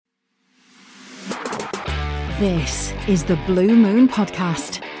This is the Blue Moon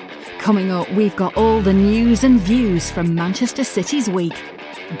Podcast. Coming up, we've got all the news and views from Manchester City's week.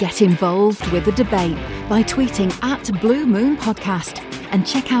 Get involved with the debate by tweeting at Blue Moon Podcast and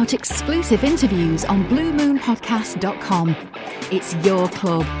check out exclusive interviews on bluemoonpodcast.com. It's your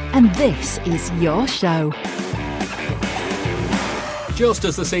club and this is your show. Just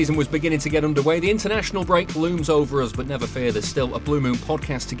as the season was beginning to get underway, the international break looms over us, but never fear, there's still a Blue Moon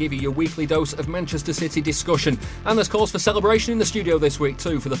podcast to give you your weekly dose of Manchester City discussion. And there's cause for celebration in the studio this week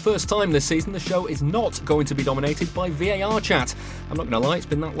too. For the first time this season, the show is not going to be dominated by VAR chat. I'm not going to lie, it's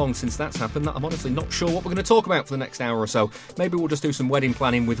been that long since that's happened that I'm honestly not sure what we're going to talk about for the next hour or so. Maybe we'll just do some wedding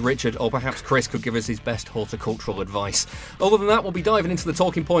planning with Richard, or perhaps Chris could give us his best horticultural advice. Other than that, we'll be diving into the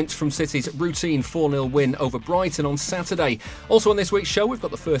talking points from City's routine 4-0 win over Brighton on Saturday. Also on this week's show, we've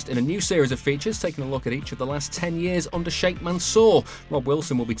got the first in a new series of features, taking a look at each of the last 10 years under Sheikh Mansour. Rob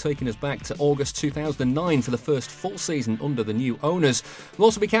Wilson will be taking us back to August 2009 for the first full season under the new owners. We'll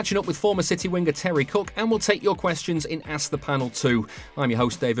also be catching up with former City winger Terry Cooke, and we'll take your questions in Ask the Panel too. I'm your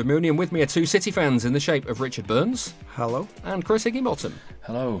host David Mooney, and with me are two City fans in the shape of Richard Burns. Hello. And Chris Higginbottom.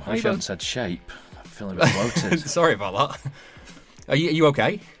 Hello. I haven't said shape. I'm feeling a bit bloated. Sorry about that. Are you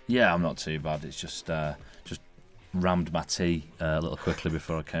okay? Yeah, I'm not too bad. It's just rammed my tea a little quickly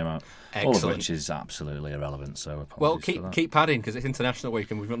before I came out. Excellent. All of which is absolutely irrelevant. So well, keep padding because it's International Week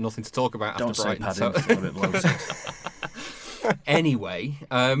and we've got nothing to talk about after Brighton. Don't say padding. So. I'm a bit bloated. Anyway,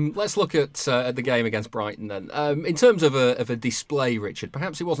 let's look at the game against Brighton then. In terms of a display, Richard,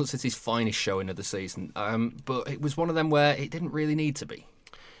 perhaps it wasn't City's finest showing of the season, but it was one of them where it didn't really need to be.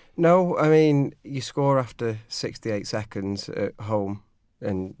 No, I mean, you score after 68 seconds at home.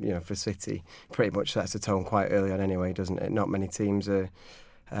 And, you know, for City, pretty much sets the tone quite early on anyway, doesn't it? Not many teams are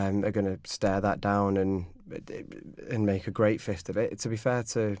going to stare that down and make a great fist of it. To be fair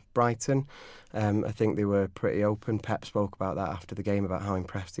to Brighton, I think they were pretty open. Pep spoke about that after the game, about how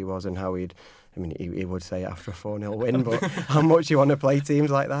impressed he was and how he would say it after a 4-0 win, but how much you want to play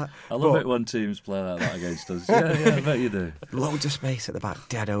teams like that. I love it when teams play like that against us. Yeah, I bet you do. Loads of space at the back,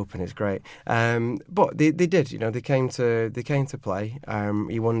 dead open, it's great. But they did, you know, they came to play.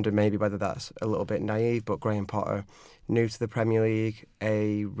 You wonder maybe whether that's a little bit naive, but Graham Potter, new to the Premier League,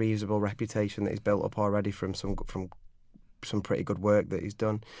 a reasonable reputation that he's built up already from some pretty good work that he's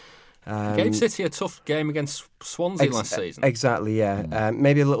done. He gave City a tough game against Swansea last season. Exactly, yeah.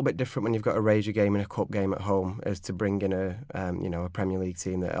 Maybe a little bit different when you've got a Ranger game and a cup game at home, as to bring in a Premier League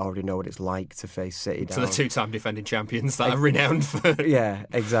team that already know what it's like to face City down. So the two-time defending champions that are renowned for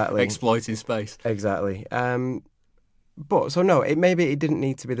exactly exploiting space. Exactly. But so no, maybe it didn't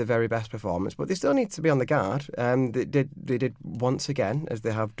need to be the very best performance, but they still need to be on the guard. They did once again, as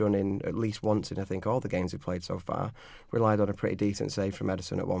they have done in at least once in I think all the games they've played so far, relied on a pretty decent save from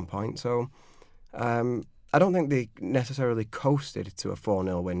Ederson at one point. So I don't think they necessarily coasted to a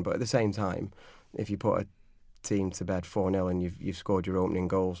 4-0 win, but at the same time, if you put a team to bed 4-0 and you've scored your opening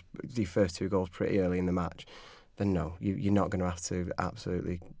goals, your first two goals pretty early in the match, then no, you're not going to have to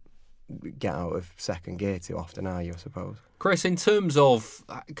absolutely get out of second gear too often, are you, I suppose? Chris, in terms of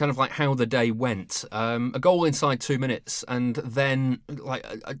kind of like how the day went, a goal inside 2 minutes and then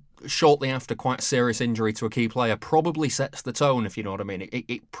shortly after quite a serious injury to a key player probably sets the tone, if you know what I mean.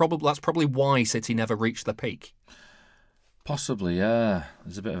 That's probably why City never reached the peak. Possibly, yeah.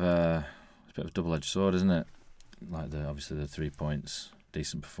 There's a bit of a double-edged sword, isn't it? Like obviously the 3 points,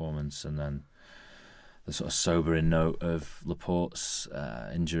 decent performance, and then the sort of sobering note of Laporte's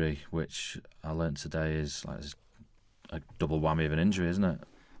injury, which I learnt today is like a double whammy of an injury, isn't it?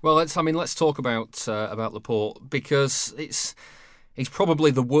 Well, let's talk about Laporte, because he's probably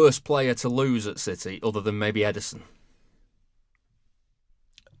the worst player to lose at City, other than maybe Ederson.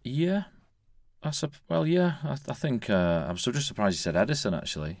 Yeah, I think I'm so just surprised you said Ederson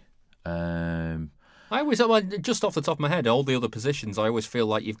actually. I always, just off the top of my head, all the other positions, I always feel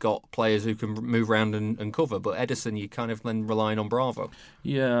like you've got players who can move around and cover, but Ederson, you kind of then relying on Bravo.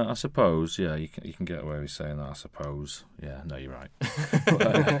 Yeah, I suppose. Yeah, you can get away with saying that, I suppose. Yeah, no, you're right.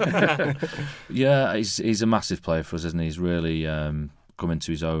 Yeah, he's a massive player for us, isn't he? He's really come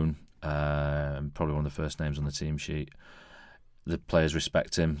into his own. Probably one of the first names on the team sheet. The players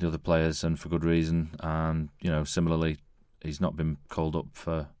respect him, the other players, and for good reason. And similarly, he's not been called up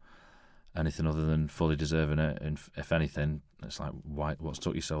for anything other than fully deserving it. And if anything, it's like, why? What's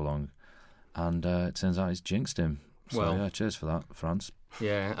took you so long? And it turns out he's jinxed him. So yeah, cheers for that, France.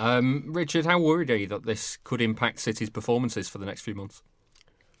 Yeah, Richard, how worried are you that this could impact City's performances for the next few months?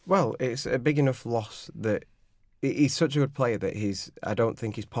 Well, it's a big enough loss that he's such a good player that I don't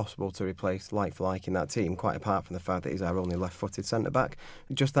think he's possible to replace like for like in that team, quite apart from the fact that he's our only left-footed centre-back.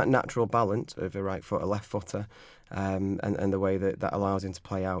 Just that natural balance of a right foot, a left footer, and the way that allows him to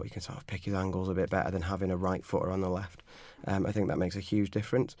play out. He can sort of pick his angles a bit better than having a right footer on the left. I think that makes a huge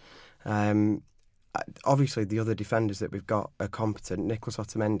difference. Obviously, the other defenders that we've got are competent. Nicholas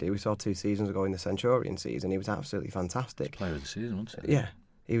Otamendi, we saw 2 seasons ago in the Centurion season, he was absolutely fantastic. Player of the season, wasn't he? Yeah.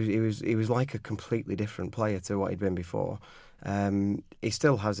 He was like a completely different player to what he'd been before. He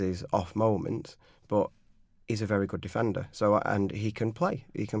still has his off moments, but he's a very good defender. And he can play.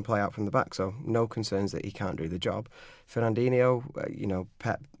 He can play out from the back. So no concerns that he can't do the job. Fernandinho,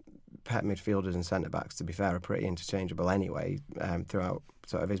 Pep midfielders and centre backs, to be fair, are pretty interchangeable anyway. Throughout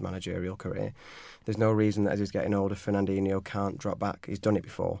sort of his managerial career, there's no reason that as he's getting older, Fernandinho can't drop back. He's done it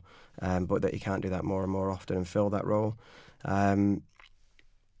before, but that he can't do that more and more often and fill that role.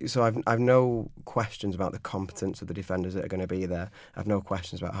 So I've no questions about the competence of the defenders that are going to be there. I've no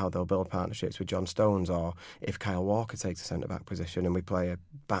questions about how they'll build partnerships with John Stones, or if Kyle Walker takes a centre-back position and we play a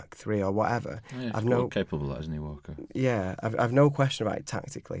back three or whatever. Yeah, he's capable of that, isn't he, Walker? Yeah, I've no question about it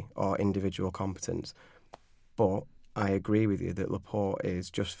tactically or individual competence. But I agree with you that Laporte is,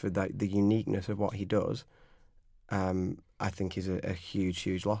 just for the uniqueness of what he does, I think is a huge,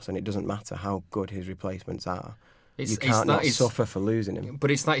 huge loss. And it doesn't matter how good his replacements are. You can't not suffer for losing him.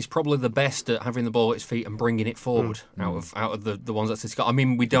 But it's that he's probably the best at having the ball at his feet and bringing it forward out of the ones that's got. I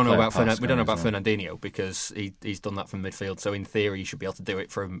mean, we don't know about Fernandinho because he's done that from midfield. So in theory, he should be able to do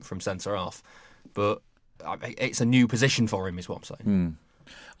it from centre half. But it's a new position for him, is what I'm saying.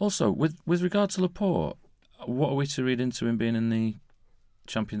 Also, with regard to Laporte, what are we to read into him being in the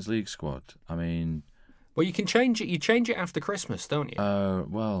Champions League squad? I mean, well, you can change it. You change it after Christmas, don't you?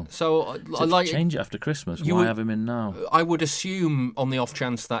 Well. So, change it after Christmas. Why have him in now? I would assume, on the off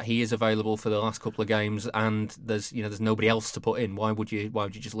chance that he is available for the last couple of games, and there's nobody else to put in. Why would you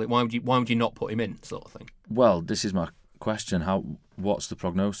not put him in, sort of thing? Well, this is my question. What's the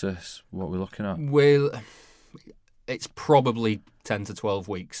prognosis? What are we looking at? Well, it's probably 10 to 12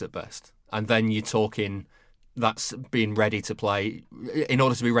 weeks at best, and then you're talking. That's being ready to play. In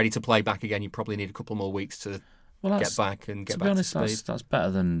order to be ready to play back again, you probably need a couple more weeks to get back and get back to speed. To be honest, that's better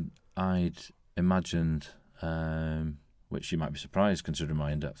than I'd imagined, which you might be surprised considering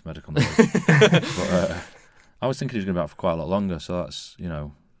my in-depth medical knowledge. But I was thinking he was going to be out for quite a lot longer, so that's,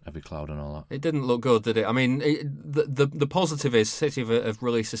 every cloud and all that. It didn't look good, did it? I mean, the positive is City have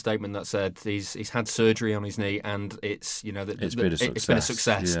released a statement that said he's had surgery on his knee and it's been a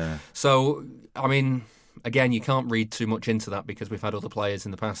success. Yeah. So, I mean, again, you can't read too much into that because we've had other players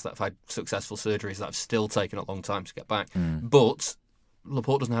in the past that have had successful surgeries that have still taken a long time to get back. But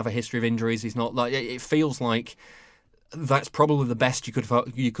Laporte doesn't have a history of injuries. He's not like it feels like that's probably the best you could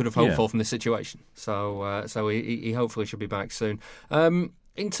have hoped for from this situation. So he hopefully should be back soon.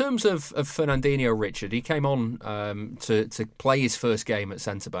 In terms of Fernandinho, Richard, he came on to play his first game at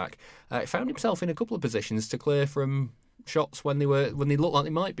centre back. Found himself in a couple of positions to clear from shots when they looked like they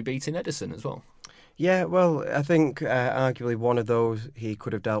might be beating Edison as well. Yeah, well, I think arguably one of those he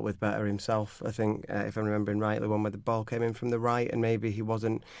could have dealt with better himself. I think, if I'm remembering rightly, one where the ball came in from the right and maybe he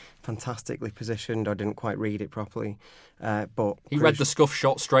wasn't fantastically positioned or didn't quite read it properly. But he read the scuff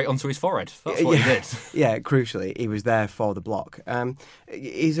shot straight onto his forehead. That's what he did. Yeah, crucially, he was there for the block.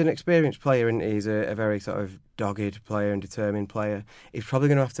 He's an experienced player and he's a very sort of dogged player and determined player. He's probably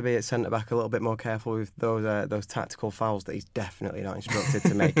going to have to be at centre-back a little bit more careful with those tactical fouls that he's definitely not instructed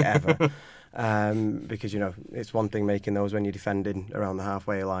to make ever. Because it's one thing making those when you're defending around the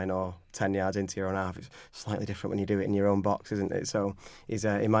halfway line or 10 yards into your own half. It's slightly different when you do it in your own box, isn't it? So he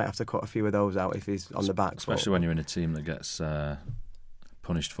might have to cut a few of those out if he's on the back. Especially when you're in a team that gets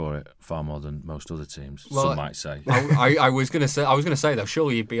punished for it far more than most other teams. Some might say. I was going to say though,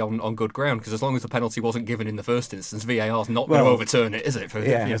 surely you'd be on good ground because as long as the penalty wasn't given in the first instance, VAR's not going to overturn it, is it? For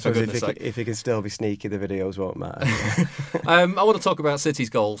goodness sake. If he can still be sneaky, the videos won't matter. I want to talk about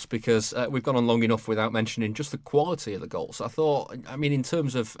City's goals because we've gone on long enough without mentioning just the quality of the goals. I mean, in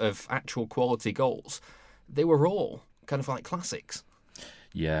terms of actual quality goals, they were all kind of like classics.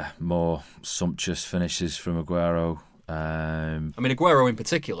 Yeah, more sumptuous finishes from Aguero. I mean, Aguero in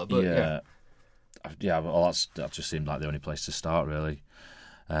particular, but well, that just seemed like the only place to start, really.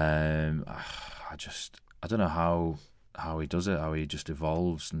 I don't know how he does it, how he just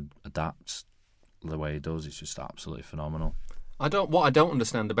evolves and adapts the way he does. It's just absolutely phenomenal. What I don't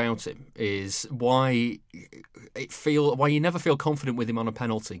understand about him is why you never feel confident with him on a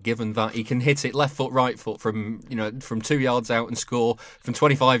penalty, given that he can hit it left foot, right foot from 2 yards out and score, from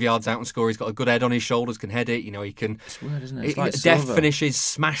 25 yards out and score. He's got a good head on his shoulders, can head it. He can. It's weird, isn't it? It's like deft Silva. finishes,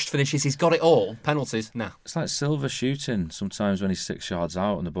 smashed finishes. He's got it all. Penalties, nah. It's like Silva shooting. Sometimes when he's 6 yards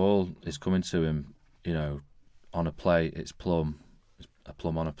out and the ball is coming to him, on a plate, it's Plum. It's a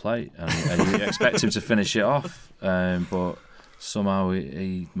Plum on a plate, and you expect him to finish it off, but somehow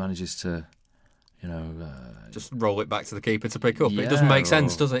he manages to, just roll it back to the keeper to pick up. It doesn't make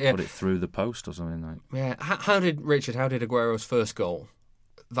sense, does it? Yeah. Put it through the post or something like. Yeah. How did Aguero's first goal,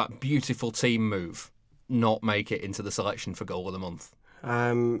 that beautiful team move, not make it into the selection for goal of the month?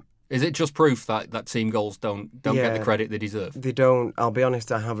 Is it just proof that team goals don't get the credit they deserve? They don't. I'll be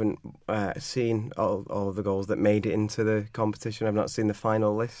honest, I haven't seen all of the goals that made it into the competition. I've not seen the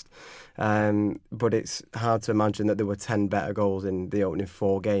final list. But it's hard to imagine that there were 10 better goals in the opening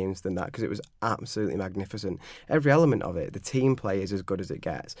 4 games than that, because it was absolutely magnificent. Every element of it, the team play is as good as it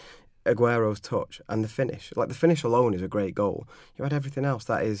gets. Aguero's touch and the finish. Like, the finish alone is a great goal. You had everything else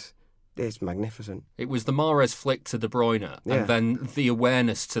that is... It's magnificent. It was the Mahrez flick to De Bruyne, and then the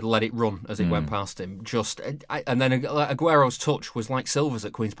awareness to let it run as it went past him. And then Aguero's touch was like Silva's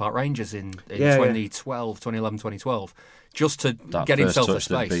at Queen's Park Rangers in 2011, 2012, just to get himself a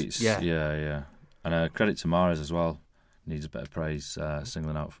space. Yeah. And credit to Mahrez as well. Needs a bit of praise,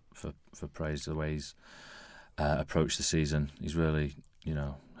 singling out for praise the way he's approached the season. He's really,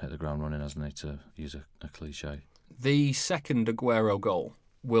 hit the ground running, hasn't he? To use a cliche. The second Aguero goal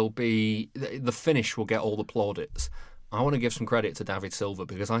will be, the finish will get all the plaudits. I want to give some credit to David Silva,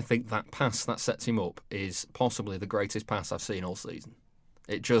 because I think that pass that sets him up is possibly the greatest pass I've seen all season.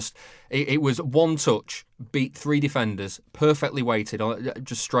 It was one touch, beat 3 defenders, perfectly weighted,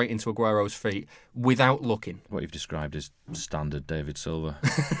 just straight into Aguero's feet without looking. What you've described is standard David Silva.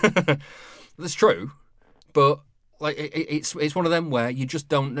 That's true, but it's one of them where you just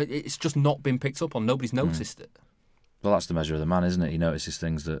don't. It's just not been picked up on. Nobody's noticed it. Well, that's the measure of the man, isn't it? He notices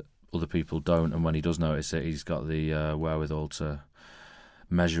things that other people don't, and when he does notice it, he's got the wherewithal to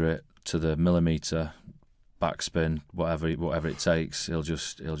measure it to the millimetre, backspin, whatever it takes. He'll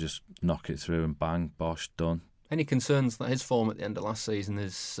just knock it through and bang, bosh, done. Any concerns that his form at the end of last season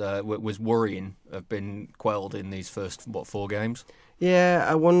was worrying have been quelled in these first 4 games? Yeah,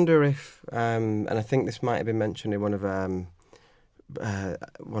 I wonder if, and I think this might have been mentioned in one of our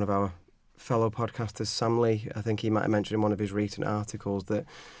fellow podcasters, Sam Lee. I think he might have mentioned in one of his recent articles that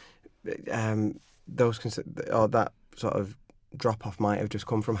that sort of drop-off might have just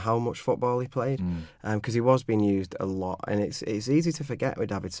come from how much football he played, because he was being used a lot, and it's easy to forget with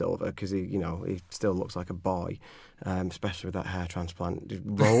David Silva, because he still looks like a boy, especially with that hair transplant. Just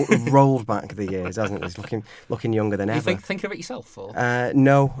rolled back the years, hasn't it? He's looking younger than ever. You think of it yourself? Or?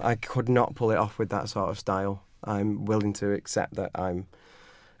 No, I could not pull it off with that sort of style. I'm willing to accept that I'm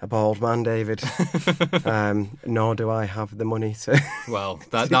a bald man, David. Nor do I have the money to. Well,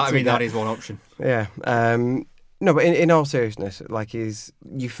 that is one option. Yeah. No, but in all seriousness,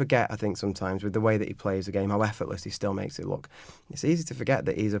 you forget, I think, sometimes with the way that he plays the game, how effortless he still makes it look. It's easy to forget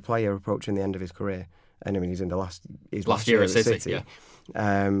that he's a player approaching the end of his career. And I mean, he's in last year at City. Yeah.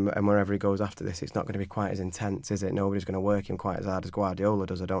 And wherever he goes after this, it's not going to be quite as intense, is it? Nobody's going to work him quite as hard as Guardiola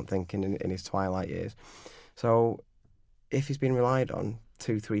does, I don't think, in his twilight years. So if he's been relied on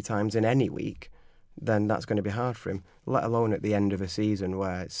 2-3 times in any week, then that's going to be hard for him, let alone at the end of a season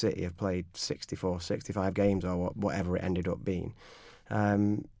where City have played 64, 65 games or whatever it ended up being.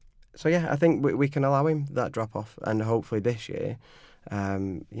 So yeah, I think we can allow him that drop-off, and hopefully this year,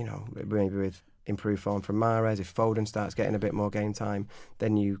 maybe with improved form from Mahrez, if Foden starts getting a bit more game time,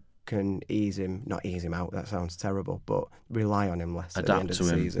 then you can not ease him out, that sounds terrible, but rely on him less at the end of the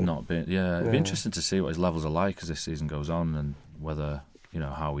season. It'd be interesting to see what his levels are like as this season goes on, and whether,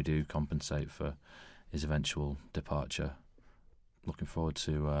 how we do compensate for his eventual departure. Looking forward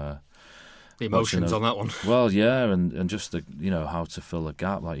to the emotions on that one. Well, yeah, and just the how to fill the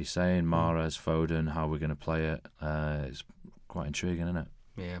gap, like you're saying, Mahrez, Foden, how we're going to play it. It's quite intriguing, isn't it?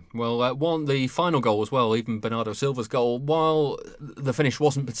 Yeah. Well, the final goal as well, even Bernardo Silva's goal, while the finish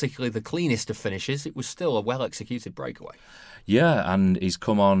wasn't particularly the cleanest of finishes, it was still a well-executed breakaway. Yeah, and he's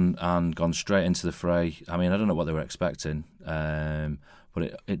come on and gone straight into the fray. I mean, I don't know what they were expecting,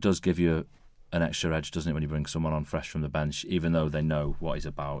 but it does give you an extra edge, doesn't it, when you bring someone on fresh from the bench, even though they know what he's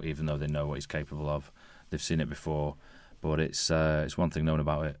about, even though they know what he's capable of. They've seen it before, but it's one thing knowing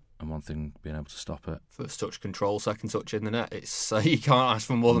about it, and one thing being able to stop it. First touch control, second touch in the net. It's you can't ask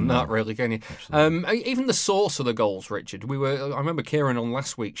for more than that, really, can you? Even the source of the goals, Richard. I remember Kieran on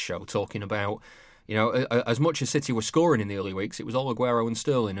last week's show talking about, You know, as much as City were scoring in the early weeks, it was all Aguero and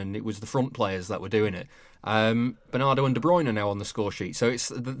Sterling, and it was the front players that were doing it. Bernardo and De Bruyne are now on the score sheet, so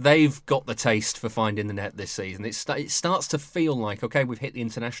they've got the taste for finding the net this season. It starts to feel like, okay, we've hit the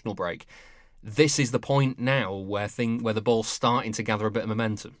international break. This is the point now where the ball's starting to gather a bit of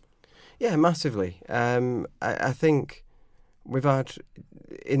momentum. Yeah, massively. I think we've had,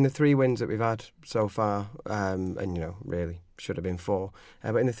 in the 3 wins that we've had so far, and really should have been 4,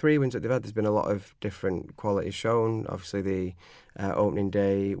 but in the 3 wins that they've had, there's been a lot of different qualities shown. Obviously, the opening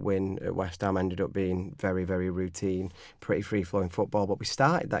day win at West Ham ended up being very, very routine, pretty free-flowing football, but we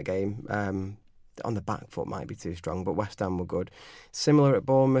started that game on the back foot, might be too strong, but West Ham were good. Similar at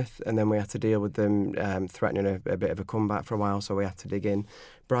Bournemouth, and then we had to deal with them threatening a bit of a comeback for a while, so we had to dig in.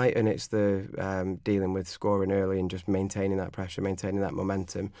 Brighton, it's the dealing with scoring early and just maintaining that pressure, maintaining that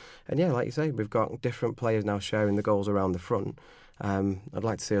momentum. And yeah, like you say, we've got different players now sharing the goals around the front. I'd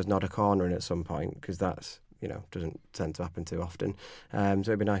like to see us nod a corner in at some point, because that's, doesn't tend to happen too often. So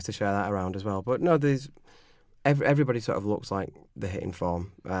it'd be nice to share that around as well. But no, everybody sort of looks like they're hitting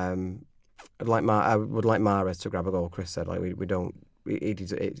form. I would like Mahrez to grab a goal. Chris said, like, we don't.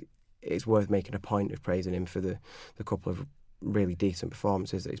 It's worth making a point of praising him for the couple of really decent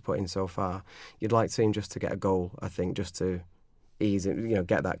performances that he's put in so far. You'd like to see him just to get a goal, I think, just to ease it,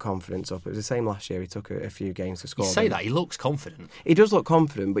 get that confidence up. It was the same last year. He took a few games to score. You say that, he looks confident. He does look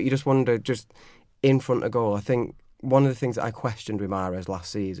confident, but you just wonder, just in front of goal, I think one of the things that I questioned with Mahrez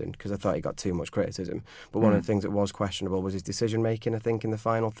last season, because I thought he got too much criticism, but one of the things that was questionable was his decision making, I think, in the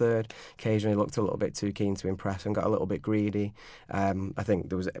final third. Occasionally looked a little bit too keen to impress and got a little bit greedy. I think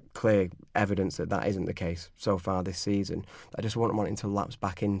there was clear evidence that isn't the case so far this season. I just wasn't wanting to lapse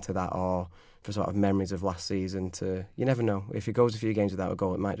back into that, or for sort of memories of last season. You never know. If he goes a few games without a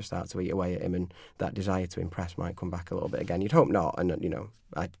goal, it might just start to eat away at him, and that desire to impress might come back a little bit again. You'd hope not, and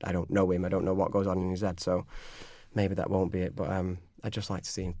I don't know him. I don't know what goes on in his head, so maybe that won't be it, but I'd just like to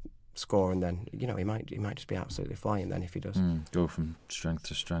see him score, and then he might just be absolutely flying then if he does. Go from strength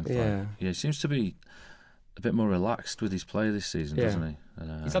to strength. Yeah, he seems to be a bit more relaxed with his play this season, doesn't he?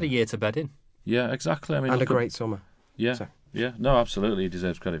 And, he's had a year to bed in. Yeah, exactly. I mean, and a great summer. Yeah, so. Yeah. No, absolutely, he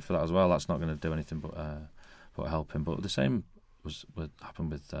deserves credit for that as well. That's not going to do anything but help him. But the same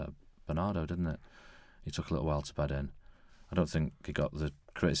happened with Bernardo, didn't it? He took a little while to bed in. I don't think he got the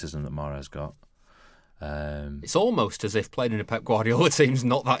criticism that Mahrez got. It's almost as if playing in a Pep Guardiola team's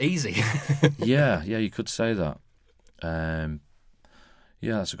not that easy. yeah, you could say that.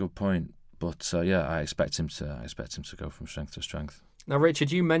 Yeah, that's a good point. But I expect him to go from strength to strength. Now,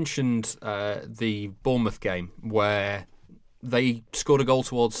 Richard, you mentioned the Bournemouth game where they scored a goal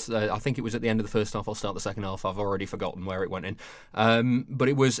towards, I think it was at the end of the first half or start the second half. I've already forgotten where it went in. But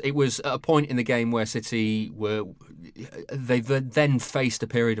it was at a point in the game where City they then faced a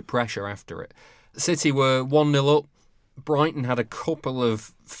period of pressure after it. City were 1-0 up. Brighton had a couple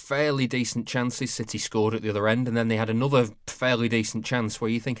of fairly decent chances. City scored at the other end, and then they had another fairly decent chance where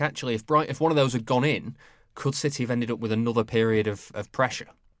you think, actually, if one of those had gone in, could City have ended up with another period of pressure?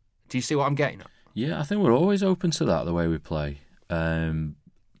 Do you see what I'm getting at? Yeah, I think we're always open to that, the way we play. A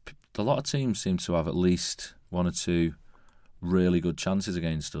lot of teams seem to have at least 1 or 2 really good chances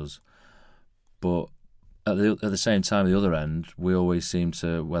against us. But at the same time, the other end, we always seem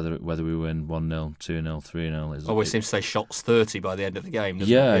to, whether we win 1-0, 2-0, 3-0... Always seems to say shots 30 by the end of the game,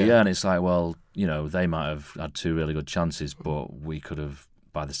 doesn't it? Yeah, and it's like, well, they might have had 2 really good chances, but we could have,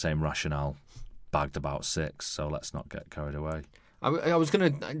 by the same rationale, bagged about 6, so let's not get carried away. I was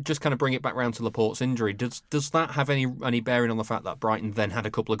going to just kind of bring it back round to Laporte's injury. Does that have any bearing on the fact that Brighton then had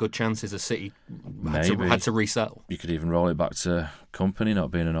a couple of good chances as City had to resettle? You could even roll it back to Kompany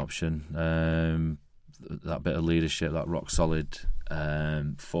not being an option. That bit of leadership, that rock-solid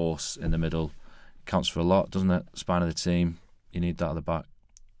force in the middle counts for a lot, doesn't it? Spine of the team, you need that at the back.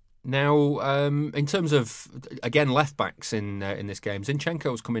 Now, in terms of, again, left-backs in this game,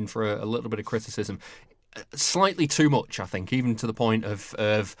 Zinchenko's come in for a little bit of criticism. Slightly too much, I think, even to the point of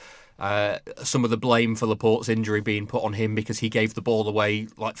some of the blame for Laporte's injury being put on him because he gave the ball away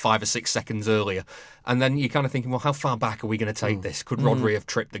like 5 or 6 seconds earlier. And then you're kind of thinking, well, how far back are we going to take this? Could Rodri have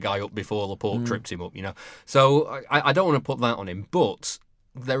tripped the guy up before Laporte tripped him up, So I don't want to put that on him, but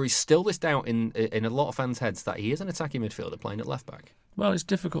there is still this doubt in a lot of fans' heads that he is an attacking midfielder playing at left-back. Well, it's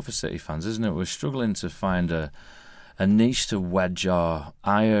difficult for City fans, isn't it? We're struggling to find a niche to wedge our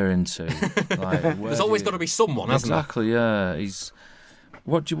ire into. There's always got to be someone, hasn't there? Exactly, yeah.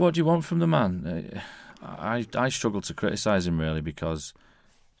 What do you want from the man? I struggle to criticise him, really, because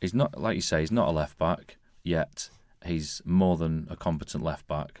he's not, like you say, he's not a left-back, yet he's more than a competent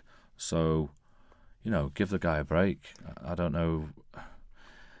left-back. So, give the guy a break. I don't know.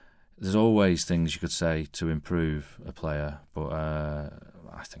 there's always things you could say to improve a player, but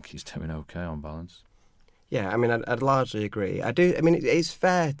I think he's doing okay on balance. Yeah, I mean, I'd largely agree. I do. I mean, it's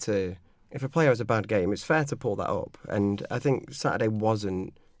fair to, if a player has a bad game, it's fair to pull that up. And I think Saturday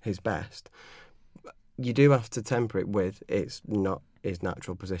wasn't his best. You do have to temper it with it's not his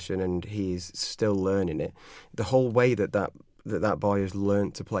natural position, and he's still learning it. The whole way that boy has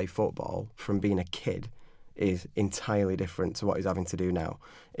learnt to play football from being a kid is entirely different to what he's having to do now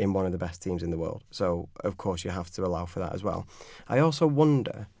in one of the best teams in the world. So, of course, you have to allow for that as well. I also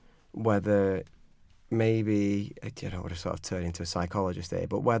wonder whether maybe, I don't want to sort of turn into a psychologist here,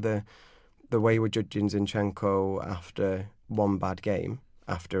 but whether the way we're judging Zinchenko after one bad game,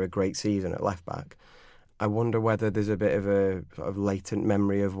 after a great season at left-back, I wonder whether there's a bit of a sort of latent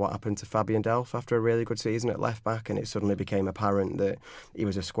memory of what happened to Fabian Delph after a really good season at left-back, and it suddenly became apparent that he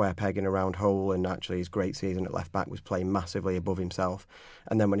was a square peg in a round hole, and actually his great season at left-back was playing massively above himself.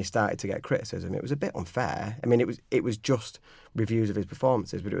 And then when he started to get criticism, it was a bit unfair. I mean, it was just reviews of his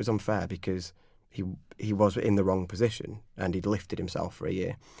performances, but it was unfair because he was in the wrong position and he'd lifted himself for a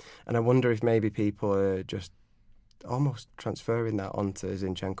year. And I wonder if maybe people are just almost transferring that onto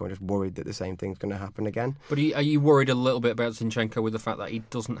Zinchenko and just worried that the same thing's going to happen again. But are you worried a little bit about Zinchenko with the fact that he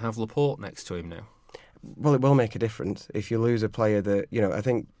doesn't have Laporte next to him now? Well, it will make a difference if you lose a player that, I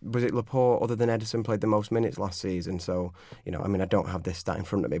think, was it Laporte other than Ederson played the most minutes last season? So, I mean, I don't have this stat in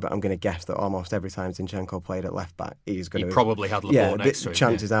front of me, but I'm going to guess that almost every time Zinchenko played at left back, he probably had Laporte next to him.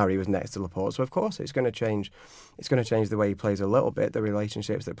 Chances are he was next to Laporte. So, of course, it's going to change. It's going to change the way he plays a little bit, the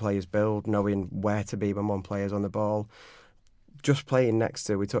relationships that players build, knowing where to be when one player's on the ball. Just playing next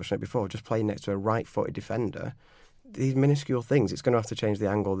to, we touched on it before, just playing next to a right-footed defender, these minuscule things, it's going to have to change the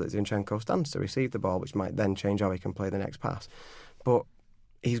angle that Zinchenko stands to receive the ball, which might then change how he can play the next pass. But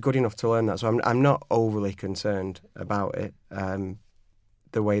he's good enough to learn that, so I'm not overly concerned about it.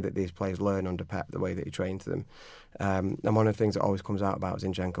 The way that these players learn under Pep, the way that he trains them. And one of the things that always comes out about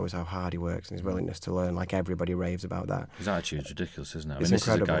Zinchenko is how hard he works and his willingness to learn, like everybody raves about that. His attitude's ridiculous, isn't it? I mean, It's this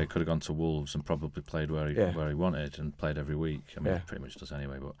incredible. is a guy who could have gone to Wolves and probably played where he wanted and played every week. I mean, he pretty much does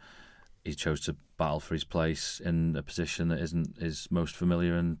anyway, but he chose to battle for his place in a position that isn't his most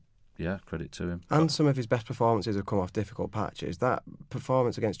familiar, and credit to him. And some of his best performances have come off difficult patches. That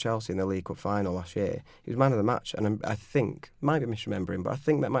performance against Chelsea in the League Cup final last year, he was man of the match, and I think, might be misremembering, but I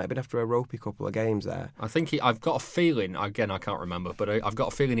think that might have been after a ropey couple of games there. I think I've got a feeling, again I can't remember, but I've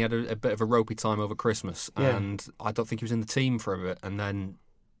got a feeling he had a bit of a ropey time over Christmas, and I don't think he was in the team for a bit, and then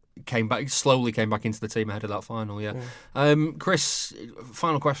slowly came back into the team ahead of that final. Chris,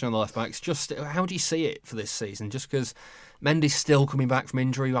 final question on the left backs. Just how do you see it for this season? Just because Mendy's still coming back from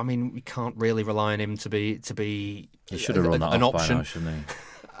injury, I mean, we can't really rely on him to be. He should have run that an off option. by now, shouldn't he?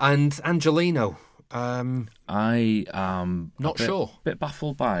 And Angelino. I am not sure. A bit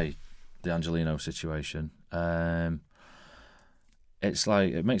baffled by the Angelino situation. It's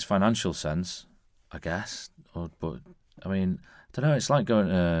like it makes financial sense, I guess, but I mean, I don't know. It's like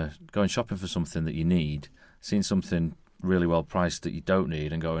going shopping for something that you need, seeing something really well priced that you don't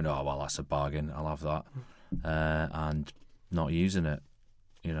need, and going, "Oh well, that's a bargain. I'll have that," and not using it.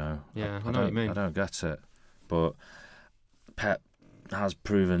 Yeah, I know don't, what you mean. I don't get it, but Pep has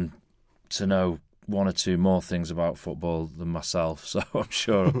proven to know one or two more things about football than myself, so I'm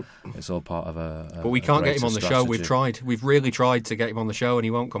sure it's all part of a. But we can't get him on the show. We've really tried to get him on the show, and he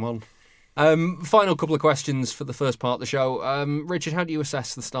won't come on. Final couple of questions for the first part of the show. Richard, how do you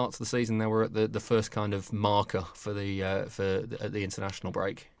assess the start to the season? Now we're at the first kind of marker for the international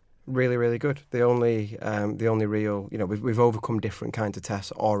break. Really, really good. The only real, we've overcome different kinds of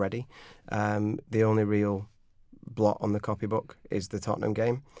tests already. The only real blot on the copybook is the Tottenham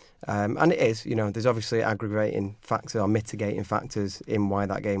game, and it is. There's obviously aggravating factors or mitigating factors in why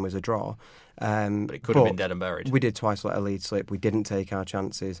that game was a draw. But it could have been dead and buried. We did twice let a lead slip. We didn't take our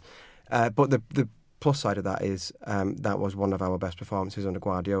chances. But the plus side of that is that was one of our best performances under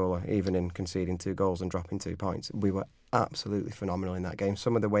Guardiola, even in conceding 2 goals and dropping 2 points. We were absolutely phenomenal in that game.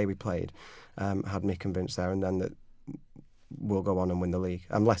 Some of the way we played had me convinced there and then that we'll go on and win the league.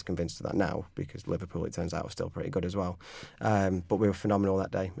 I'm less convinced of that now because Liverpool, it turns out, was still pretty good as well. But we were phenomenal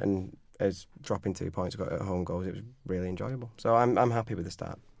that day, and as dropping 2 points got at home goals, it was really enjoyable. So I'm happy with the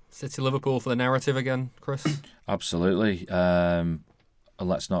start. City Liverpool for the narrative again, Chris? Absolutely.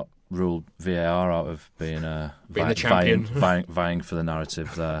 Let's not rule VAR out of being the champion, vying for the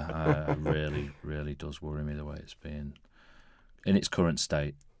narrative there. It really does worry me the way it's been in its current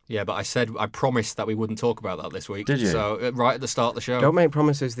state. Yeah, but I promised that we wouldn't talk about that this week. Did you? So right at the start of the show. Don't make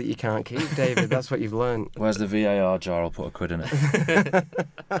promises that you can't keep, David. That's what you've learned. Where's the VAR jar? I'll put £1 in it.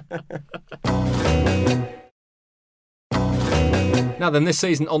 Now then, this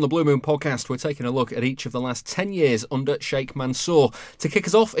season on the Blue Moon podcast, we're taking a look at each of the last 10 years under Sheikh Mansour. To kick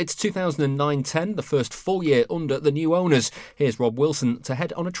us off, it's 2009-10, the first full year under the new owners. Here's Rob Wilson to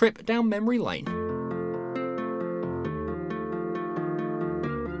head on a trip down memory lane.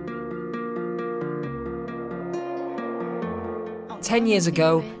 "10 years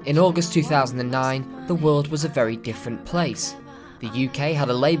ago, in August 2009, the world was a very different place. The UK had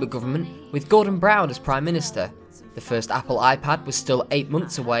a Labour government with Gordon Brown as Prime Minister. The first Apple iPad was still 8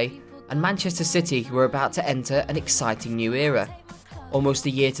 months away, and Manchester City were about to enter an exciting new era. Almost a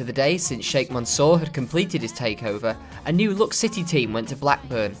year to the day since Sheikh Mansour had completed his takeover, a new-look City team went to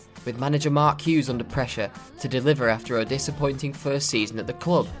Blackburn, with manager Mark Hughes under pressure to deliver after a disappointing first season at the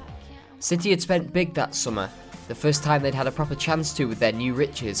club. City had spent big that summer, the first time they'd had a proper chance to with their new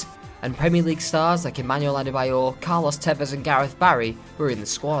riches, and Premier League stars like Emmanuel Adebayor, Carlos Tevez and Gareth Barry were in the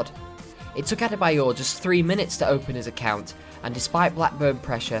squad. It took Adebayor just 3 minutes to open his account, and despite Blackburn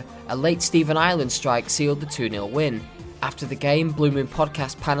pressure, a late Stephen Ireland strike sealed the 2-0 win. After the game, Blue Moon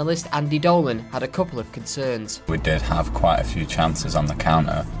podcast panellist Andy Dolan had a couple of concerns. We did have quite a few chances on the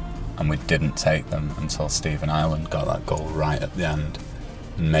counter, and we didn't take them until Stephen Ireland got that goal right at the end.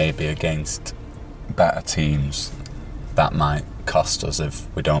 Maybe against better teams, that might cost us if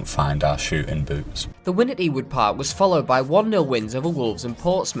we don't find our shooting boots. The win at Ewood Park was followed by 1-0 wins over Wolves and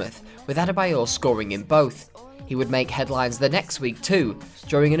Portsmouth, with Adebayor scoring in both. He would make headlines the next week too,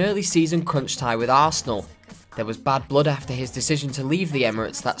 during an early season crunch tie with Arsenal. There was bad blood after his decision to leave the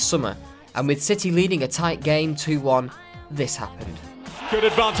Emirates that summer, and with City leading a tight game 2-1, this happened. Good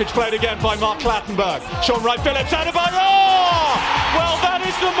advantage played again by Mark Clattenburg. Sean Wright-Phillips, Adebayor! Well, that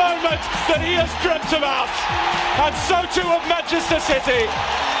is the moment that he has dreamt about. And so too of Manchester City.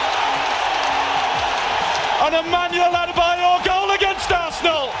 An Emmanuel Adebayor goal against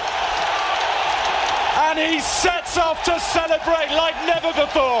Arsenal. And he sets off to celebrate like never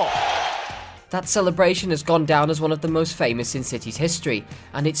before. That celebration has gone down as one of the most famous in City's history,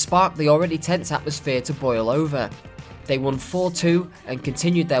 and it sparked the already tense atmosphere to boil over. They won 4-2 and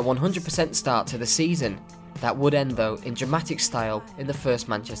continued their 100% start to the season. That would end, though, in dramatic style in the first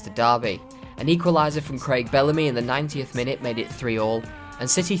Manchester derby. An equaliser from Craig Bellamy in the 90th minute made it 3-3, and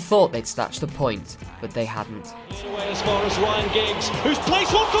City thought they'd snatched the point, but they hadn't. Away as far as Ryan Giggs, who's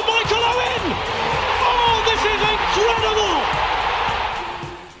placed one for Michael Owen! Oh, this is incredible!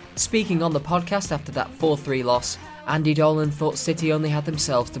 Speaking on the podcast after that 4-3 loss, Andy Dolan thought City only had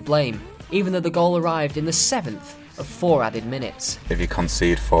themselves to blame, even though the goal arrived in the 7th of 4 added minutes. If you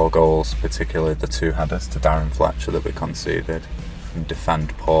concede 4 goals, particularly the 2 headers to Darren Fletcher that we conceded, and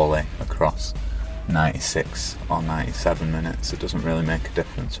defend poorly across 96 or 97 minutes, it doesn't really make a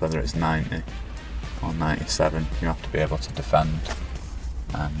difference whether it's 90 or 97. You have to be able to defend,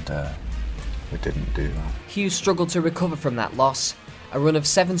 and we didn't do that. Hughes struggled to recover from that loss. A run of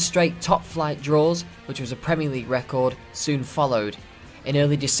 7 straight top-flight draws, which was a Premier League record, soon followed. In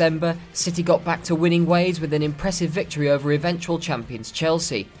early December, City got back to winning ways with an impressive victory over eventual champions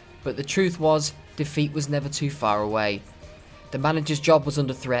Chelsea, but the truth was, defeat was never too far away. The manager's job was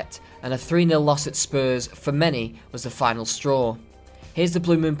under threat, and a 3-0 loss at Spurs, for many, was the final straw. Here's the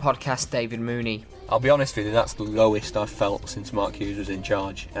Blue Moon podcast, David Mooney. I'll be honest with you, that's the lowest I've felt since Mark Hughes was in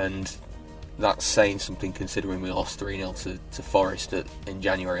charge, and that's saying something considering we lost 3-0 to Forest in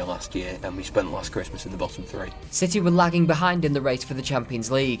January last year, and we spent last Christmas in the bottom 3. City were lagging behind in the race for the Champions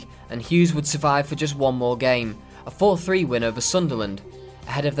League, and Hughes would survive for just one more game, a 4-3 win over Sunderland.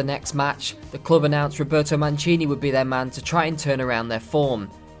 Ahead of the next match, the club announced Roberto Mancini would be their man to try and turn around their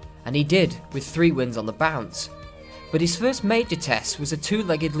form. And he did, with 3 wins on the bounce. But his first major test was a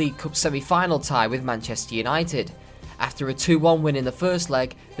 2-legged League Cup semi-final tie with Manchester United. After a 2-1 win in the first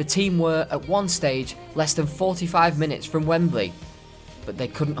leg, the team were, at one stage, less than 45 minutes from Wembley. But they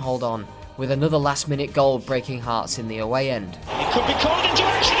couldn't hold on, with another last-minute goal breaking hearts in the away end. It could be called into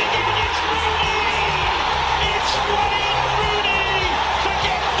action again, it's Rooney! It's Wayne Rooney!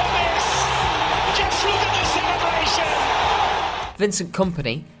 Forget the miss! Just look at the celebration! Vincent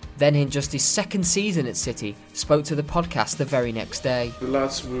Kompany, then in just his second season at City, spoke to the podcast the very next day. The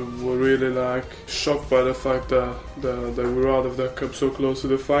lads were really shocked by the fact that we were out of the cup so close to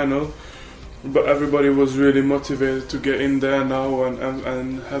the final. But everybody was really motivated to get in there now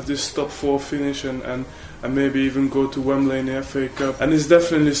and have this top 4 finish and maybe even go to Wembley in the FA Cup. And it's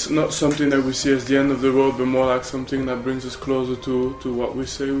definitely not something that we see as the end of the road, but more like something that brings us closer to what we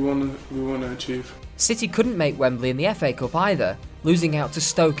say we want to achieve. City couldn't make Wembley in the FA Cup either, losing out to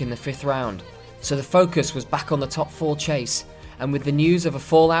Stoke in the 5th round. So the focus was back on the top 4 chase, and with the news of a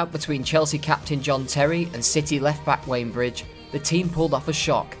fallout between Chelsea captain John Terry and City left-back Wayne Bridge, the team pulled off a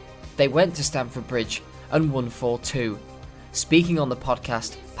shock. They went to Stamford Bridge and won 4-2. Speaking on the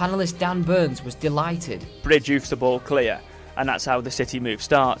podcast, panellist Dan Burns was delighted. Bridge oofs the ball clear, and that's how the City move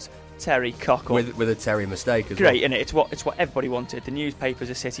starts. Terry Cooke with a Terry mistake as great, well. Innit? It's what everybody wanted. The newspapers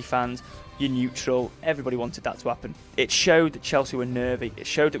are City fans. You're neutral. Everybody wanted that to happen. It showed that Chelsea were nervy. It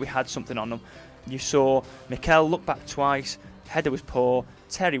showed that we had something on them. You saw Mikel look back twice. Header was poor.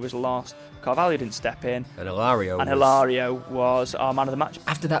 Terry was lost. Carvalho didn't step in. And Hilario was our man of the match.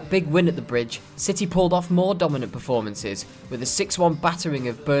 After that big win at the Bridge, City pulled off more dominant performances with a 6-1 battering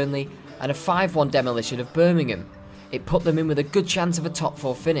of Burnley and a 5-1 demolition of Birmingham. It put them in with a good chance of a top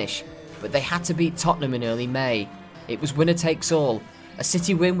 4 finish, but they had to beat Tottenham in early May. It was winner takes all. A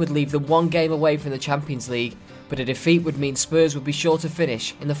City win would leave them 1 game away from the Champions League, but a defeat would mean Spurs would be sure to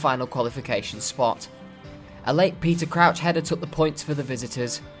finish in the final qualification spot. A late Peter Crouch header took the points for the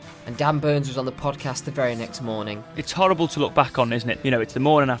visitors, and Dan Burns was on the podcast the very next morning. It's horrible to look back on, isn't it? You know, it's the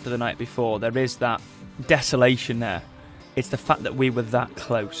morning after the night before. There is that desolation there. It's the fact that we were that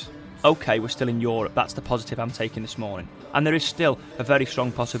close. OK, we're still in Europe. That's the positive I'm taking this morning. And there is still a very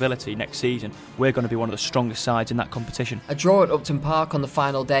strong possibility next season we're going to be one of the strongest sides in that competition. A draw at Upton Park on the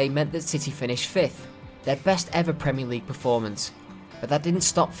final day meant that City finished 5th, their best ever Premier League performance. But that didn't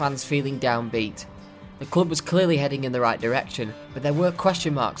stop fans feeling downbeat. The club was clearly heading in the right direction, but there were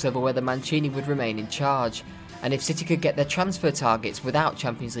question marks over whether Mancini would remain in charge, and if City could get their transfer targets without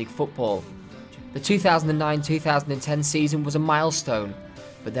Champions League football. The 2009-2010 season was a milestone,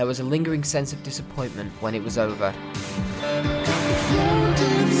 but there was a lingering sense of disappointment when it was over.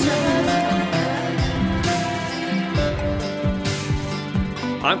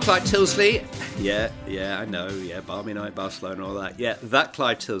 I'm Clyde Tilsley. Yeah, I know. Yeah, Balmy Night, Barcelona, all that. Yeah, that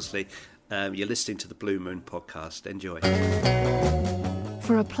Clyde Tilsley. You're listening to the Blue Moon podcast. Enjoy.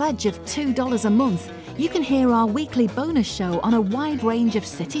 For a pledge of $2 a month, you can hear our weekly bonus show on a wide range of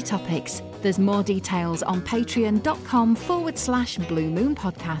City topics. There's more details on patreon.com/Blue Moon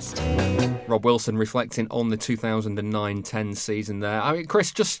podcast. Rob Wilson reflecting on the 2009-10 season there. I mean,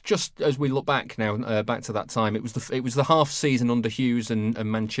 Chris, just as we look back now, back to that time, it was the half season under Hughes and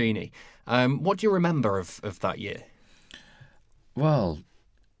Mancini. What do you remember of that year? Well,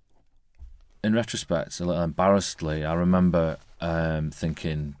 in retrospect, a little embarrassedly, I remember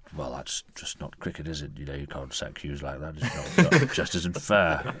thinking, well, that's just not cricket, is it? You know, you can't set Hughes like that. It just isn't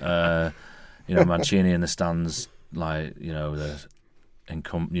fair. Mancini in the stands, like, the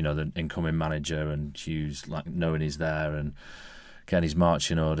incoming manager, and Hughes like knowing he's there and getting his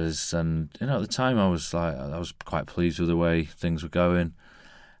marching orders. And at the time, I was quite pleased with the way things were going.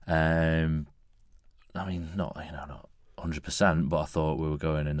 not 100%, but I thought we were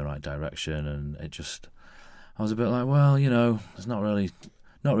going in the right direction, and I was a bit like, well, it's not really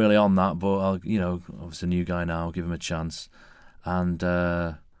on that, but I'll, obviously a new guy now, I'll give him a chance, and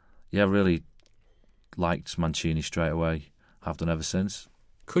really liked Mancini straight away. Have done ever since.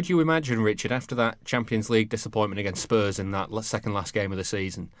 Could you imagine, Richard, after that Champions League disappointment against Spurs in that second last game of the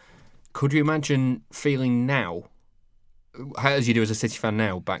season, could you imagine feeling now, as you do as a City fan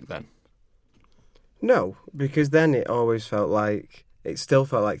now, back then? No, because then it still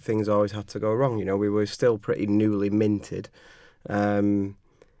felt like things always had to go wrong. We were still pretty newly minted. I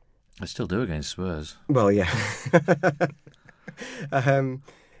still do against Spurs. Well, yeah.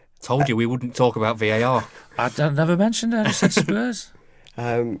 Told you we wouldn't talk about VAR. I never mentioned it. I just said Spurs.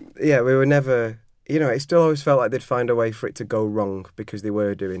 We were never... it still always felt like they'd find a way for it to go wrong, because they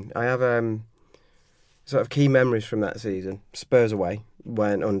were doing. I have sort of key memories from that season. Spurs away,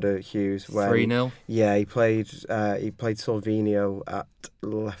 went under Hughes. 3-0? Yeah, he played Solvinho at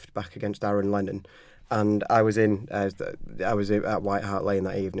left back against Aaron Lennon. And I was at White Hart Lane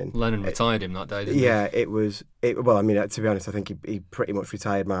that evening. Lennon retired him that day, didn't he? Yeah, to be honest, I think he pretty much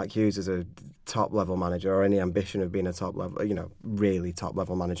retired Mark Hughes as a top-level manager, or any ambition of being a top-level, really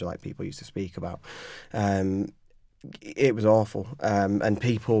top-level manager like people used to speak about. It was awful. And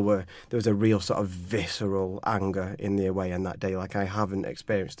there was a real sort of visceral anger in the away end that day. Like, I haven't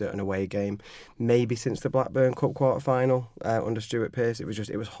experienced it in an away game, maybe since the Blackburn Cup quarter-final under Stuart Pearce. It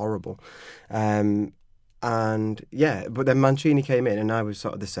was horrible. But then Mancini came in, and I was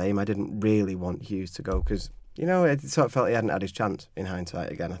sort of the same. I didn't really want Hughes to go, because, it sort of felt he hadn't had his chance in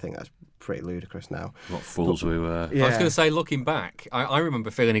hindsight again. I think that's pretty ludicrous now. What fools we were. Yeah. I was going to say, looking back, I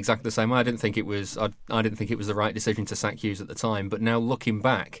remember feeling exactly the same way. I didn't think it was the right decision to sack Hughes at the time, but now looking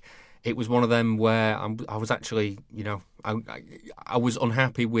back, it was one of them where I was actually, I was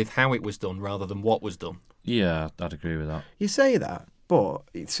unhappy with how it was done rather than what was done. Yeah, I'd agree with that. You say that, but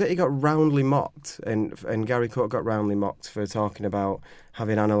City got roundly mocked, and Gary Cooke got roundly mocked for talking about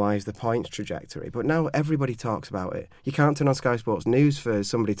having analysed the points trajectory. But now everybody talks about it. You can't turn on Sky Sports News for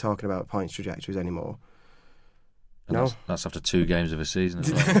somebody talking about points trajectories anymore. No. That's after 2 games of a season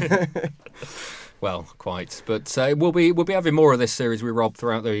as well. Well, quite. But we'll be having more of this series with Rob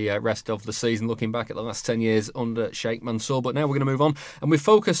throughout the rest of the season, looking back at the last 10 years under Sheikh Mansour. But now we're going to move on. And we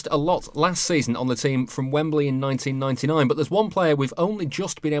focused a lot last season on the team from Wembley in 1999. But there's one player we've only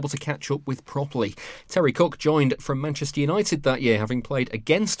just been able to catch up with properly. Terry Cooke joined from Manchester United that year, having played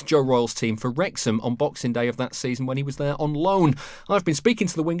against Joe Royle's team for Wrexham on Boxing Day of that season when he was there on loan. I've been speaking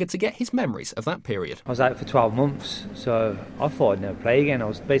to the winger to get his memories of that period. I was out for 12 months, so I thought I'd never play again. I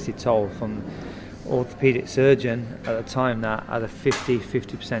was basically told from orthopaedic surgeon at the time that I had a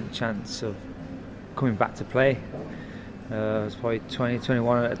 50% chance of coming back to play. I was probably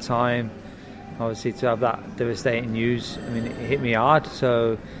 21 at the time. Obviously, to have that devastating news, I mean, it hit me hard.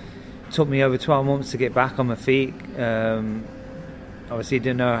 So it took me over 12 months to get back on my feet. Obviously,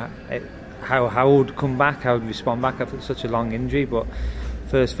 didn't know how I would come back, how I would respond back after such a long injury. But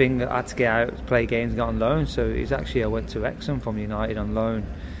first thing that I had to get out was play games and got on loan. So it was actually, I went to Wrexham from United on loan.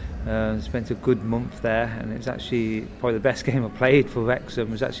 Spent a good month there, and it was actually probably the best game I played for Wrexham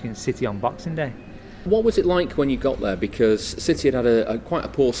was actually in City on Boxing Day. What was it like when you got there? Because City had had quite a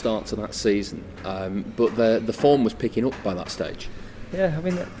poor start to that season, but the form was picking up by that stage. Yeah, I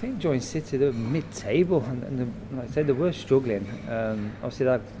mean, I think during City they were mid-table, and like I said, they were struggling. Obviously,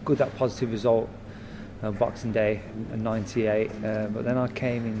 that positive result on Boxing Day in '98, but then I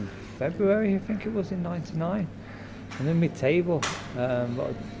came in February, I think it was in '99, and then mid-table.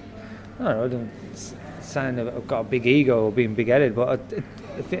 But I don't know, I don't sound I've got a big ego or being big-headed, but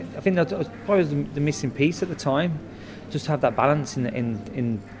I think that was probably the missing piece at the time, just to have that balance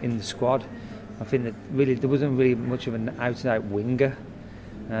in the squad. I think that really there wasn't really much of an out-and-out winger,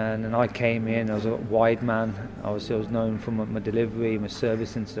 and then I came in, I was a wide man. Obviously I was known for my delivery, my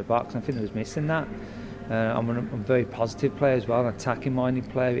service into the box, and I think I was missing that. I'm a very positive player as well, an attacking-minded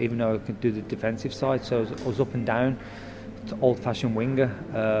player, even though I could do the defensive side, so I was up and down. Old-fashioned winger,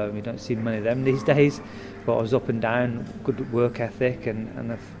 you don't see many of them these days, but I was up and down, good work ethic,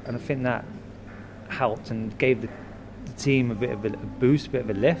 and I think that helped and gave the team a bit of a boost, a bit of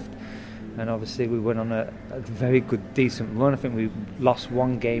a lift. And obviously we went on a very good, decent run. I think we lost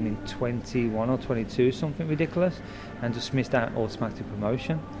one game in 21 or 22, something ridiculous, and just missed out automatic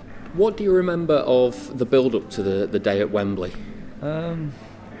promotion. What do you remember of the build-up to the day at Wembley?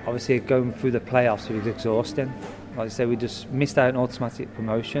 Obviously going through the playoffs was exhausting. Like I say, we just missed out on automatic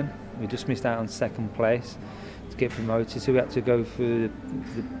promotion. We just missed out on second place to get promoted. So we had to go through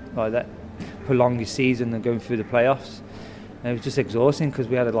that prolong your season and going through the playoffs. And it was just exhausting because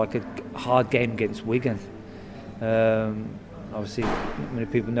we had a hard game against Wigan. Obviously, many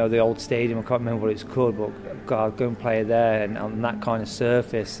people know the old stadium. I can't remember what it's called, but God, go and play there and on that kind of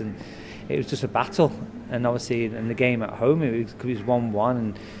surface, and it was just a battle. And obviously, in the game at home, it was 1-1,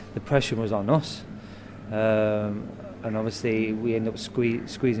 and the pressure was on us. And obviously we ended up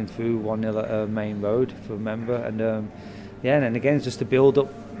squeezing through 1-0 at Main Road, if I remember. And and then again it's just the build up.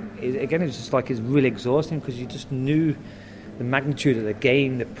 Again, it's just it's really exhausting because you just knew the magnitude of the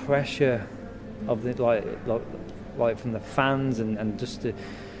game, the pressure of the like from the fans, and just the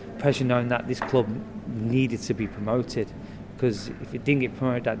pressure knowing that this club needed to be promoted. Because if it didn't get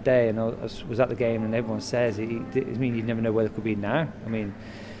promoted that day, and I was at the game, and everyone says it means you never know where it could be now. I mean,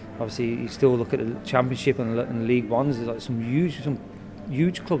 obviously, you still look at the Championship and League Ones. There's some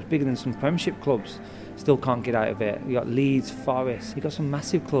huge clubs, bigger than some Premiership clubs, still can't get out of it. You got Leeds, Forest. You got some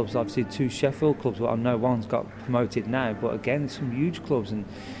massive clubs. Obviously, 2 Sheffield clubs. Well, I know one's got promoted now, but again, some huge clubs, and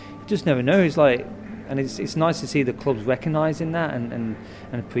you just never know. And it's nice to see the clubs recognising that and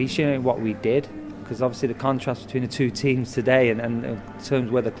appreciating what we did. Because obviously, the contrast between the two teams today and in terms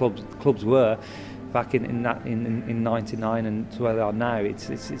of where the clubs were back in 99 and to where they are now,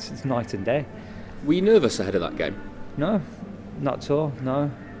 it's night and day. Were you nervous ahead of that game? No, not at all.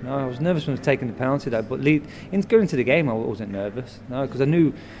 No, I was nervous when I was taking the penalty though, but going into the game I wasn't nervous. No, because I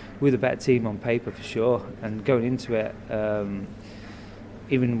knew we were the better team on paper for sure, and going into it,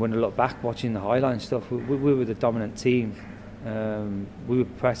 even when I look back watching the highlight and stuff, we were the dominant team. We were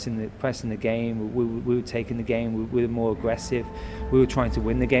pressing the game. We were taking the game. We were more aggressive. We were trying to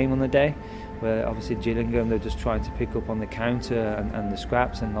win the game on the day. Where obviously Gillingham, they're just trying to pick up on the counter and the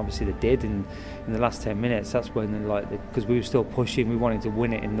scraps, and obviously they did in the last 10 minutes. That's when because we were still pushing, we wanted to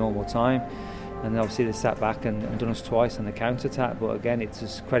win it in normal time, and obviously they sat back and done us twice on the counter attack. But again, it's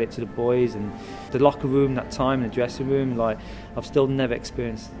just credit to the boys and the locker room that time, the dressing room. I've still never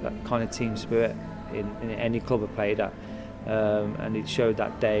experienced that kind of team spirit in any club I played at, and it showed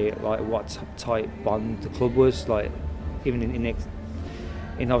that day what tight bond the club was even in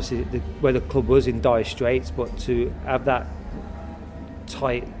obviously where the club was in dire straits, but to have that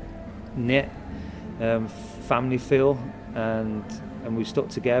tight knit family feel, and we stuck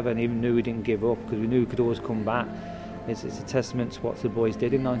together and even knew we didn't give up because we knew we could always come back. It's a testament to what the boys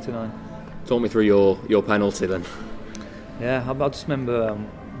did in '99. Talk me through your penalty then. Yeah, I just remember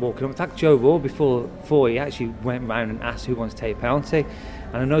walking up. In fact, Joe Raw before he actually went round and asked who wants to take a penalty,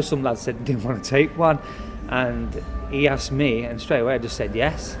 and I know some lads said they didn't want to take one, and he asked me, and straight away I just said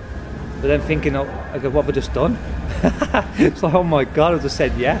yes. But then thinking, I go, what have I just done? It's like, oh my God, I just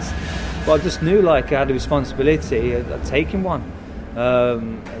said yes. But I just knew like I had a responsibility of taking one. I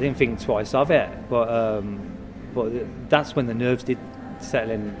didn't think twice of it, but that's when the nerves did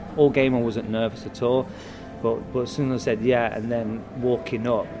settle in. All game I wasn't nervous at all, but as soon as I said yeah, and then walking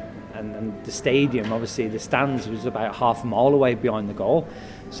up, and the stadium, obviously the stands was about half a mile away behind the goal.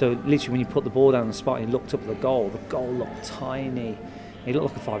 So literally when you put the ball down on the spot and you looked up at the goal looked tiny. It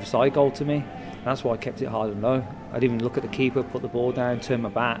looked like a five-a-side goal to me. And that's why I kept it hard and low. I didn't even look at the keeper, put the ball down, turned my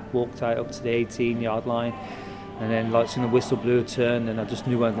back, walked out up to the 18-yard line, and then like soon the whistle blew a turn, and I just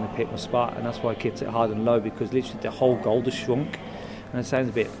knew I was going to pick my spot, and that's why I kept it hard and low, because literally the whole goal just shrunk. And it sounds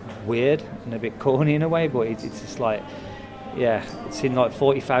a bit weird and a bit corny in a way, but it's just like, yeah, it's in like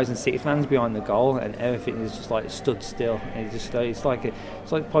 40,000 City fans behind the goal, and everything is just like stood still. And it's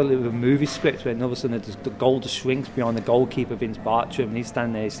like probably a movie script where all of a sudden the goal just shrinks behind the goalkeeper Vince Bartram, and he's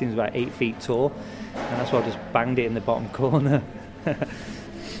standing there. He seems about 8 feet tall, and that's why I just banged it in the bottom corner.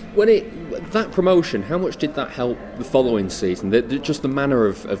 That promotion, how much did that help the following season? Just the manner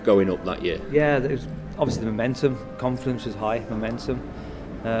of going up that year. Yeah, it was obviously the momentum, confidence was high, momentum.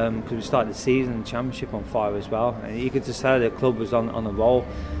 Because we started the season and championship on fire as well, and you could just tell the club was on a roll.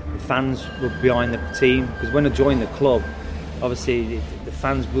 The fans were behind the team, because when I joined the club, obviously the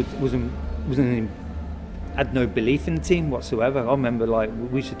fans had no belief in the team whatsoever. I remember like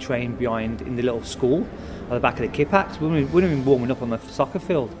we used to train behind in the little school at the back of the kippax. We wouldn't even warming up on the soccer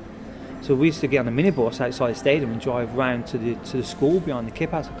field, so we used to get on the minibus outside the stadium and drive round to the school behind the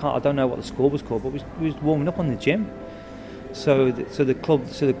kippax. I don't know what the school was called, but we was warming up on the gym. So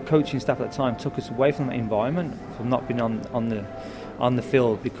the coaching staff at the time took us away from that environment, from not being on the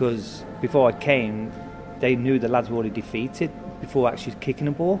field, because before I came, they knew the lads were already defeated before actually kicking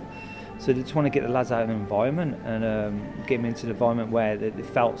the ball. So they just want to get the lads out of the environment and get them into the environment where they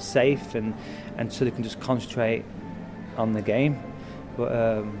felt safe, and so they can just concentrate on the game.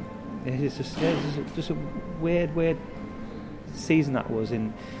 But it's just a weird season that was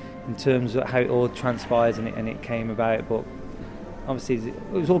in terms of how it all transpires and it came about. But obviously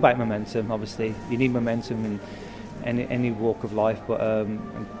it was all about momentum. Obviously you need momentum in any walk of life, but and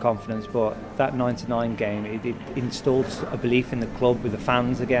confidence. But that 99 game, it installed a belief in the club with the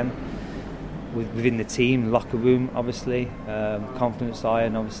fans again, within the team, locker room, obviously, confidence high,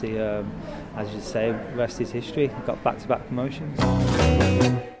 and obviously, as you say, rest is history. Got back-to-back promotions.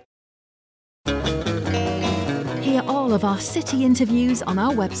 Hear all of our City interviews on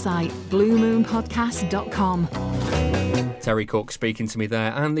our website, bluemoonpodcast.com. Terry Cooke speaking to me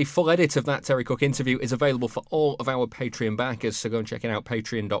there, and the full edit of that Terry Cooke interview is available for all of our Patreon backers, so go and check it out,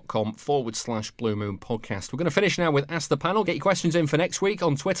 patreon.com/Blue Moon Podcast. We're going to finish now with Ask the Panel. Get your questions in for next week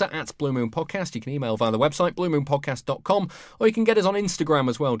on Twitter @Blue Moon Podcast. You can email via the website, bluemoonpodcast.com, or you can get us on Instagram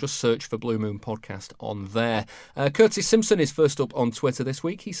as well. Just search for Blue Moon Podcast on there. Curtis Simpson is first up on Twitter this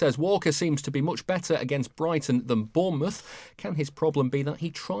week. He says, Walker seems to be much better against Brighton than Bournemouth. Can his problem be that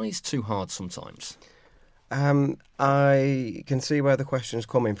he tries too hard sometimes? I can see where the question's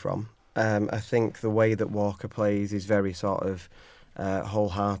coming from. I think the way that Walker plays is very sort of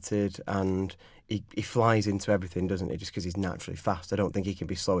wholehearted, and he flies into everything, doesn't he? Just because he's naturally fast. I don't think he can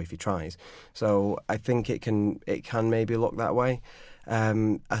be slow if he tries. So I think it can maybe look that way. I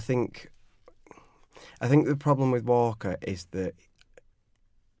think the problem with Walker is that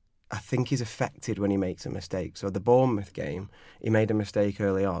I think he's affected when he makes a mistake. So the Bournemouth game, he made a mistake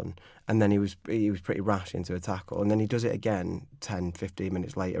early on, and then he was pretty rash into a tackle, and then he does it again 10, 15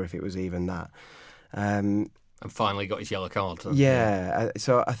 minutes later, if it was even that. And finally got his yellow card. Yeah,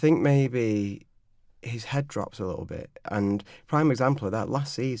 so I think maybe his head drops a little bit. And prime example of that,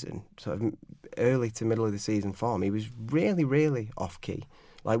 last season, sort of early to middle of the season form, he was really, really off-key.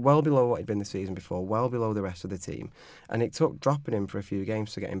 Like well below what he'd been the season before, well below the rest of the team. And it took dropping him for a few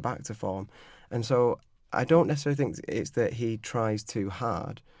games to get him back to form. And so I don't necessarily think it's that he tries too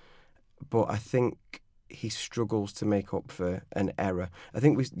hard, but I think he struggles to make up for an error. I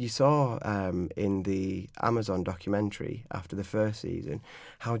think you saw in the Amazon documentary after the first season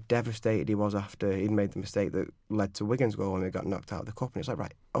how devastated he was after he'd made the mistake that led to Wigan's goal when they got knocked out of the cup. And it's like,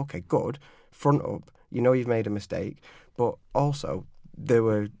 right, okay, good, front up, you know you've made a mistake, but also there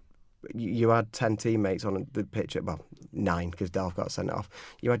were you had 10 teammates on the pitch, well, 9 because Delph got sent off.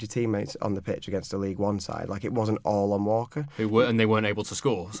 You had your teammates on the pitch against a League One side. Like, it wasn't all on Walker. And they weren't able to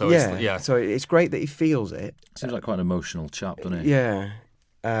score. So So it's great that he feels it. Seems like quite an emotional chap, doesn't he? Yeah.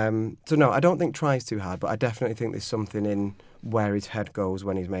 So no, I don't think tries too hard, but I definitely think there's something in where his head goes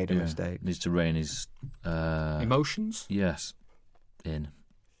when he's made a mistake. Needs to rein his emotions. Yes, in.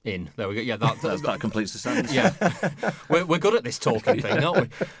 There we go. Yeah, that completes the sentence. Yeah, we're good at this talking thing, aren't we?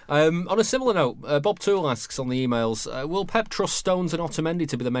 On a similar note, Bob Toole asks on the emails: will Pep trust Stones and Otamendi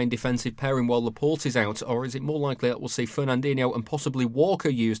to be the main defensive pairing while Laporte is out, or is it more likely that we'll see Fernandinho and possibly Walker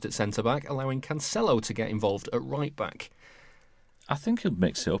used at centre back, allowing Cancelo to get involved at right back? I think he'll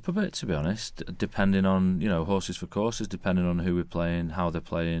mix it up a bit, to be honest, depending on, horses for courses, depending on who we're playing, how they're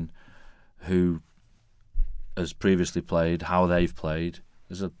playing, who has previously played, how they've played.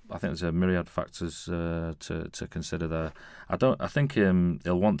 I think there's a myriad of factors to consider there. I think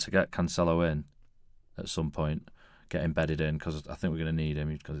he'll want to get Cancelo in at some point, get embedded in, because I think we're going to need him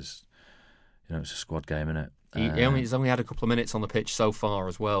because it's a squad game, isn't it? He's only had a couple of minutes on the pitch so far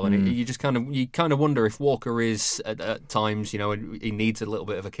as well, and you just kind of wonder if Walker is at times, he needs a little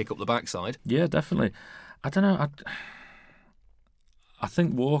bit of a kick up the backside. Yeah, definitely. I don't know. I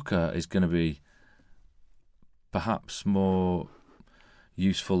think Walker is going to be perhaps more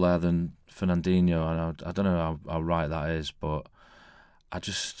useful there than Fernandinho, and I don't know how right that is, but I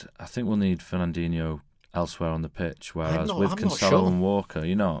think we'll need Fernandinho elsewhere on the pitch, whereas with Cancelo and Walker,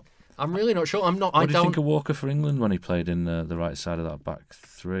 you're not. I'm really not sure. What do you think of Walker for England when he played in the right side of that back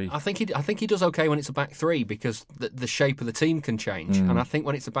three? I think he does okay when it's a back three because the shape of the team can change, and I think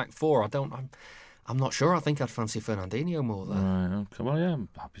when it's a back four, I'm not sure. I think I'd fancy Fernandinho more there. Right, okay. Well, yeah, I'm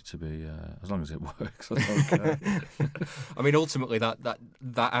happy to be as long as it works. I don't care. I mean, ultimately, that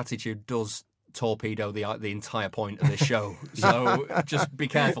attitude does torpedo the entire point of this show. So just be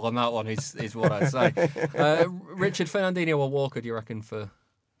careful on that one. Is what I'd say. Richard, Fernandinho or Walker? Do you reckon for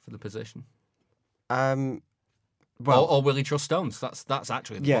the position? Well, or will he trust Stones? That's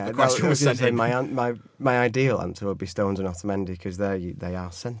actually what the question was sent in. My ideal answer would be Stones and Otamendi because they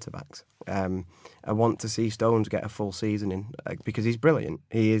are centre backs. I want to see Stones get a full season in because he's brilliant.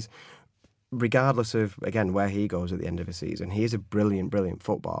 He is, regardless of again where he goes at the end of a season, he is a brilliant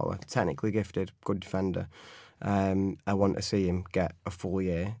footballer, technically gifted, good defender. I want to see him get a full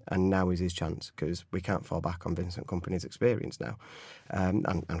year, and now is his chance because we can't fall back on Vincent Kompany's experience now,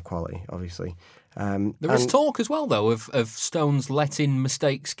 and quality, obviously. There was talk as well, though, of Stones letting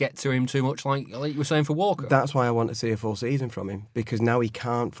mistakes get to him too much, like you were saying for Walker. That's why I want to see a full season from him because now he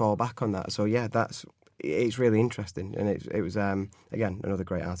can't fall back on that. So yeah, it's really interesting, and it was again another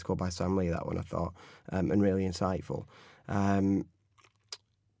great article by Sam Lee, that one I thought, and really insightful.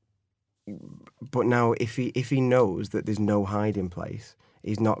 But now, if he knows that there's no hiding place,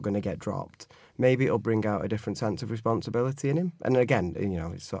 he's not going to get dropped. Maybe it'll bring out a different sense of responsibility in him. And again,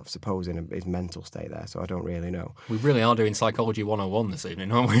 it's sort of supposing his mental state there, so I don't really know. We really are doing Psychology 101 this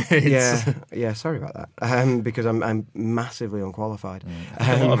evening, aren't we? Yeah. Sorry about that. Because I'm massively unqualified.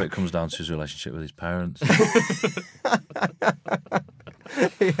 A lot of it comes down to his relationship with his parents.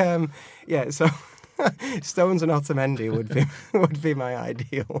 So Stones and Otamendi would be my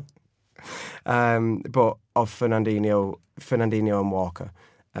ideal. But of Fernandinho and Walker,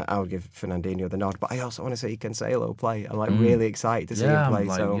 I would give Fernandinho the nod. But I also want to see Cancelo play. I'm really excited to see him play.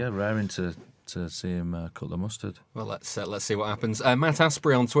 Raring to see him cut the mustard. Well, let's see what happens. Matt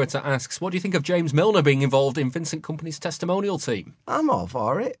Asprey on Twitter asks, what do you think of James Milner being involved in Vincent Kompany's testimonial team? I'm all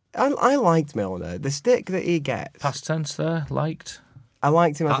for it. I liked Milner. The stick that he gets. Past tense there, liked. I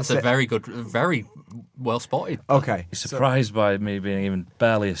liked him. That's a very good, very well spotted. Okay. You're surprised by me being even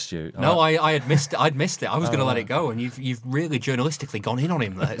barely astute. No, I had missed it. I'd missed it. I was going to let it go, and you've really journalistically gone in on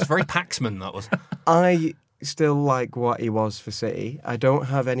him there. It's very Paxman, that was. I still like what he was for City. I don't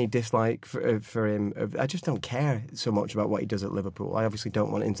have any dislike for him. I just don't care so much about what he does at Liverpool. I obviously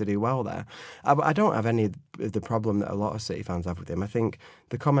don't want him to do well there. But I don't have any of the problem that a lot of City fans have with him. I think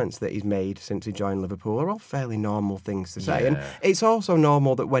the comments that he's made since he joined Liverpool are all fairly normal things to say. Yeah. And it's also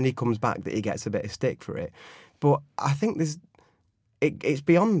normal that when he comes back that he gets a bit of stick for it. But I think it's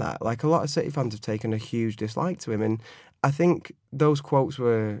beyond that. Like, a lot of City fans have taken a huge dislike to him, and I think those quotes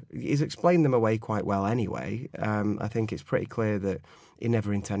he's explained them away quite well anyway. I think it's pretty clear that he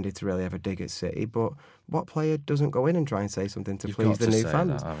never intended to really ever dig at City, but what player doesn't go in and try and say something to please the new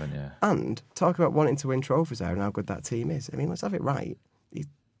fans? That, haven't you? And talk about wanting to win trophies there and how good that team is. I mean, let's have it right. He's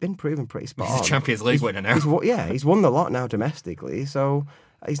been proven pretty spot on. He's a Champions League winner now. He's won the lot now domestically, so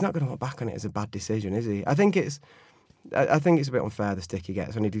he's not going to look back on it as a bad decision, is he? I think it's a bit unfair, the stick he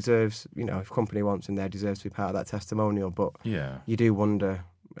gets, and he deserves, if Kompany wants him there, deserves to be part of that testimonial. But you do wonder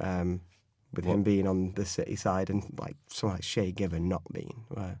with him being on the City side and like someone like Shea Given not being.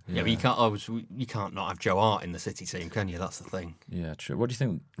 Yeah, but you can't not have Joe Hart in the City team, can you? That's the thing. Yeah, true. What do you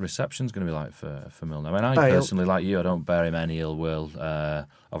think reception's going to be like for Milner? I mean, I personally, like you, I don't bear him any ill will.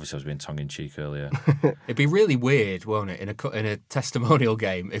 Obviously, I was being tongue-in-cheek earlier. It'd be really weird, won't it, in a testimonial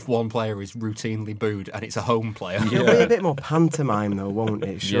game if one player is routinely booed and it's a home player? It'll be a bit more pantomime, though, won't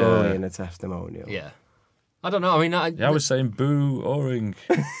it, surely, in a testimonial? Yeah. I don't know. I mean, I was saying boo Oring.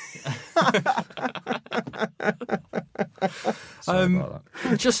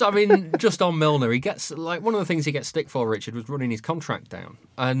 Just on Milner, he gets like one of the things he gets stick for. Richard was running his contract down,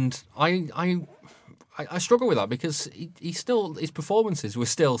 and I struggle with that because he still his performances were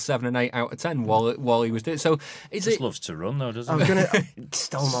still 7 and 8 out of 10 while he was doing. So loves to run though, doesn't he? I was gonna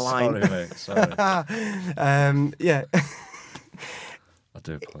stole my line. Sorry, mate. Sorry. Yeah. I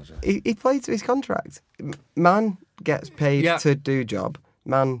do apologise. He played to his contract. Man gets paid to do job.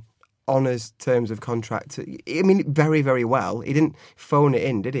 Man honours terms of contract. I mean, very, very well. He didn't phone it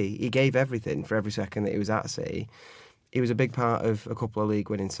in, did he? He gave everything for every second that he was at City. He was a big part of a couple of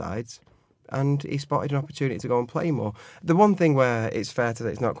league-winning sides, and he spotted an opportunity to go and play more. The one thing where it's fair to say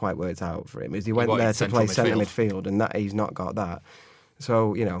it's not quite worked out for him is he went there to play centre midfield, and that he's not got that.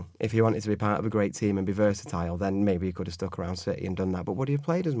 So, if he wanted to be part of a great team and be versatile, then maybe he could have stuck around City and done that. But would he have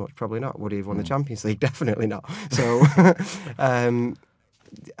played as much? Probably not. Would he have won the Champions League? Definitely not. So,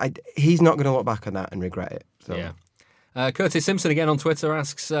 he's not going to look back on that and regret it. So. Yeah. Curtis Simpson again on Twitter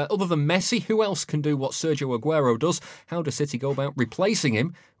asks, other than Messi, who else can do what Sergio Aguero does? How does City go about replacing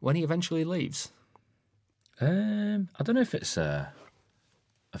him when he eventually leaves? I don't know if it's a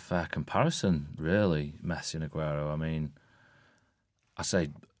fair comparison, really, Messi and Aguero. I mean, I say,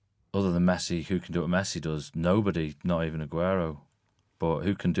 other than Messi, who can do what Messi does? Nobody, not even Aguero. But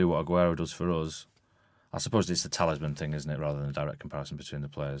who can do what Aguero does for us? I suppose it's the talisman thing, isn't it, rather than a direct comparison between the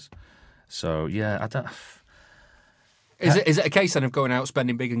players. So, yeah, I don't... Is it a case then of going out,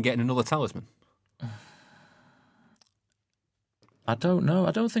 spending big and getting another talisman? I don't know.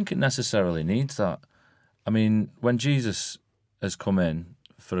 I don't think it necessarily needs that. I mean, when Jesus has come in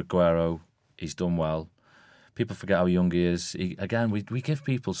for Aguero, he's done well. People forget how young he is. We give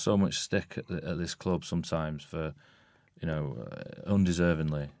people so much stick at this club sometimes for,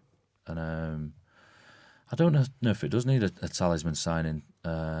 undeservingly. And I don't know if it does need a talisman signing.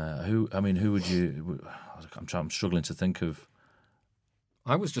 Who would you... I'm struggling to think of.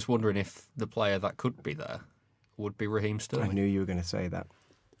 I was just wondering if the player that could be there would be Raheem Sterling. I knew you were going to say that.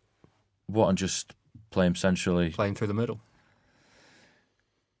 What, and just play him centrally? Playing through the middle.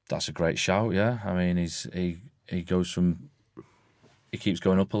 That's a great shout, yeah. I mean, he goes from... He keeps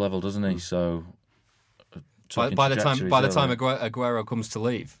going up a level, doesn't he? So... By the time Aguero comes to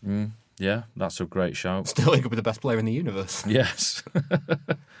leave... yeah, that's a great shout. Sterling could be the best player in the universe. Yes.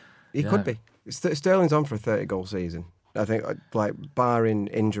 He could be. Sterling's on for a 30-goal season. I think, like, barring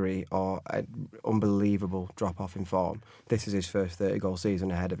injury or an unbelievable drop-off in form, this is his first 30-goal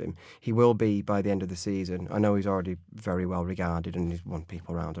season ahead of him. He will be by the end of the season. I know he's already very well regarded and he's won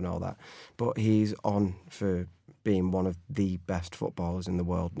people around and all that, but he's on for being one of the best footballers in the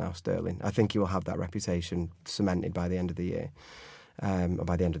world now, Sterling. I think he will have that reputation cemented by the end of the year, or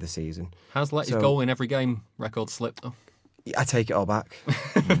by the end of the season. Has let his goal in every game record slip, though? I take it all back.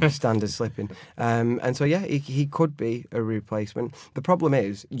 Standard slipping. And so, yeah, he could be a replacement. The problem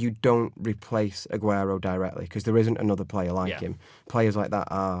is you don't replace Aguero directly because there isn't another player like him. Players like that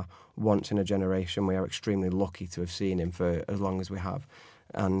are once in a generation. We are extremely lucky to have seen him for as long as we have.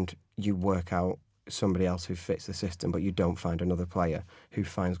 And you work out somebody else who fits the system, but you don't find another player who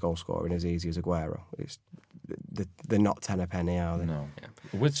finds goal scoring as easy as Aguero. They're not 10 a penny, are they? No.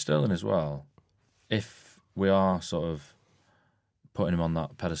 Yeah. With Sterling as well, if we are sort of putting him on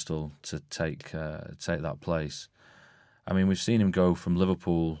that pedestal to take that place. I mean, we've seen him go from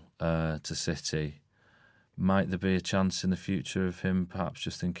Liverpool to City. Might there be a chance in the future of him perhaps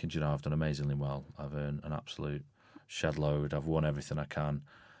just thinking, I've done amazingly well. I've earned an absolute shed load. I've won everything I can.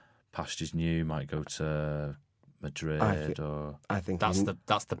 Pastures new, might go to Madrid I think that's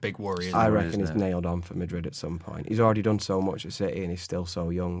the big worry. I reckon he's nailed on for Madrid at some point. He's already done so much at City and he's still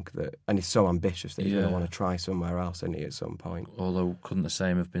so young and he's so ambitious that he's going to want to try somewhere else, isn't he, at some point. Although couldn't the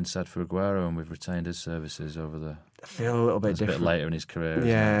same have been said for Aguero, and we've retained his services over the... I feel a little bit different. A bit later in his career.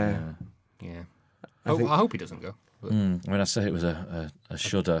 Yeah. I hope he doesn't go. I mean, I say it was a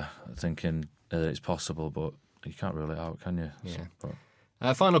shudder thinking that it's possible, but you can't rule it out, can you? Yeah.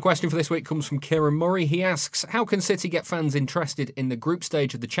 Final question for this week comes from Kieran Murray. He asks, how can City get fans interested in the group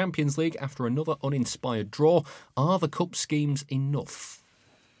stage of the Champions League after another uninspired draw? Are the cup schemes enough?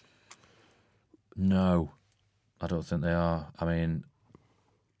 No, I don't think they are. I mean,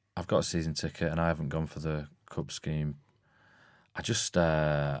 I've got a season ticket and I haven't gone for the Cup scheme. I just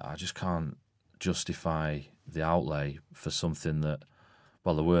can't justify the outlay for something that,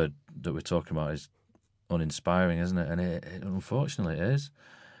 well, the word that we're talking about is uninspiring, isn't it? And it unfortunately it is.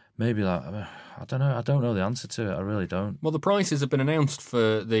 Maybe I don't know. I don't know the answer to it. I really don't. Well, the prices have been announced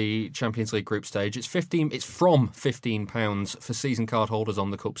for the Champions League group stage. It's from £15 for season card holders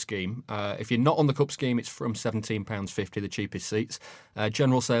on the Cup scheme. If you're not on the Cup scheme, it's from £17.50, the cheapest seats.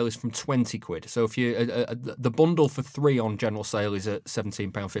 General sale is from £20. So if you the bundle for 3 on general sale is at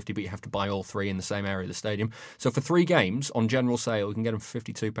 £17.50, but you have to buy all 3 in the same area of the stadium. So for 3 games on general sale, you can get them for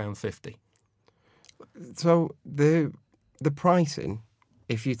 £52.50. So the pricing,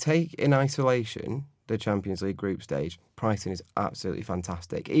 if you take in isolation the Champions League group stage, pricing is absolutely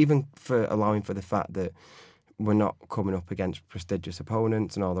fantastic, even for allowing for the fact that we're not coming up against prestigious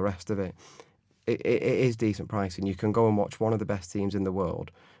opponents and all the rest of it. It is decent pricing. You can go and watch one of the best teams in the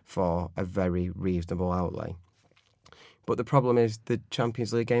world for a very reasonable outlay. But the problem is the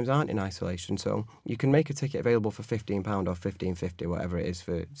Champions League games aren't in isolation, so you can make a ticket available for £15 or $15.50, whatever it is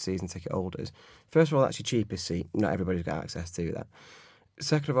for season ticket holders. First of all, that's your cheapest seat. Not everybody's got access to that.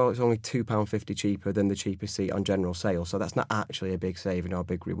 Second of all, it's only £2.50 cheaper than the cheapest seat on general sale, so that's not actually a big saving or a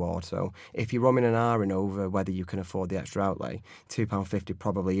big reward. So if you're rumming and ahhing over whether you can afford the extra outlay, £2.50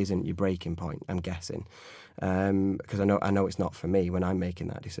 probably isn't your breaking point, I'm guessing, because I know it's not for me when I'm making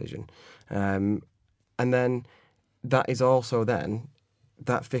that decision. And then that is also then,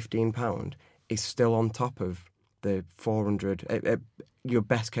 that £15 is still on top of the 400, your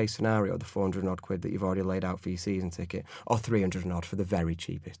best case scenario, the 400 and odd quid that you've already laid out for your season ticket, or 300 and odd for the very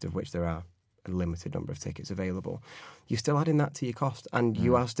cheapest, of which there are a limited number of tickets available. You're still adding that to your cost, and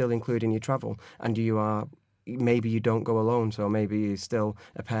you are still including your travel, and maybe you don't go alone, so maybe you're still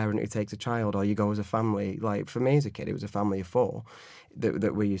a parent who takes a child, or you go as a family. Like for me as a kid, it was a family of 4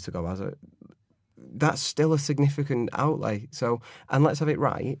 that we used to go as. That's still a significant outlay. So, and let's have it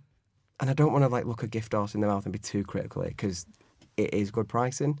right. And I don't want to look a gift horse in the mouth and be too critical because it is good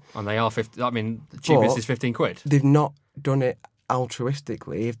pricing. And they are the cheapest is £15. They've not done it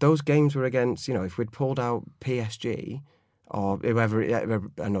altruistically. If those games were against, if we'd pulled out PSG or whoever,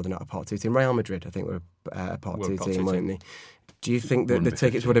 I know they're not a part 2 team. Real Madrid, I think, were a part 2 team, weren't they? Do you think that the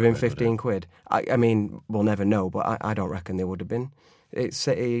tickets would have been £15? I mean, we'll never know, but I don't reckon they would have been. It's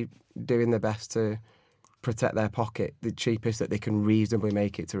City doing their best to protect their pocket, the cheapest that they can reasonably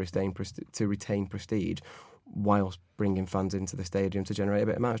make it to retain prestige, whilst bringing fans into the stadium to generate a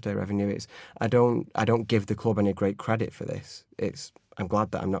bit of matchday revenue. I don't give the club any great credit for this. I'm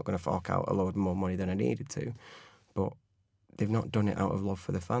glad that I'm not going to fork out a load more money than I needed to, but they've not done it out of love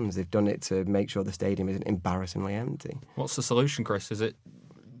for the fans. They've done it to make sure the stadium isn't embarrassingly empty. What's the solution, Chris? Is it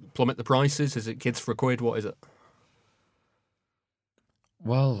plummet the prices? Is it kids for £1? What is it?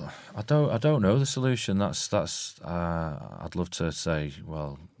 Well, I don't know the solution. That's I'd love to say,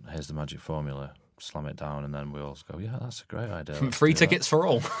 well, here's the magic formula, slam it down, and then we all go, yeah, that's a great idea. Free tickets for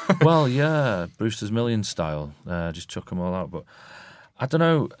all. Well, yeah, Brewster's Millions style, just chuck them all out. But I don't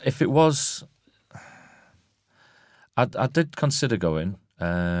know if it was. I did consider going.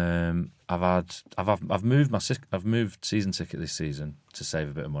 I've moved season ticket this season to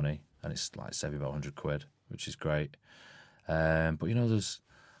save a bit of money, and it's saving about £100, which is great. But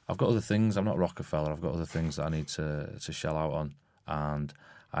I've got other things. I'm not Rockefeller. I've got other things that I need to shell out on, and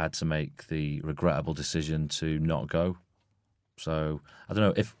I had to make the regrettable decision to not go. So I don't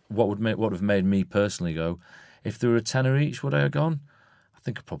know if what would have made me personally go. If there were a tenner each, would I have gone? I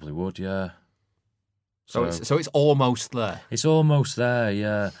think I probably would. Yeah. So it's almost there. It's almost there.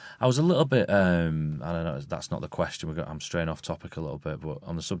 Yeah. I was a little bit. I don't know. That's not the question. I'm straying off topic a little bit, but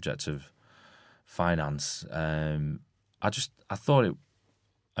on the subject of finance. I thought it,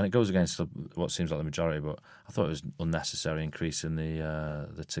 and it goes against what seems like the majority, but I thought it was unnecessary increase in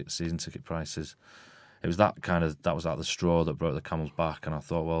the season ticket prices. It was that was like the straw that broke the camel's back, and I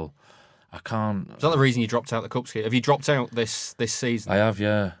thought, well, I can't. Is that the reason you dropped out the Cup scheme? Have you dropped out this season? I have,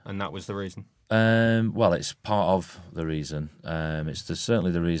 yeah. And that was the reason? Well, it's part of the reason. It's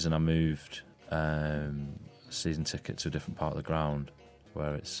certainly the reason I moved season ticket to a different part of the ground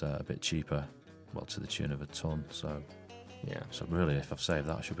where it's a bit cheaper, well, to the tune of a ton, so... Yeah. So really, if I've saved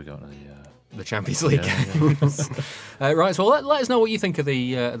that, I should be going to the Champions League games. Right. So let us know what you think of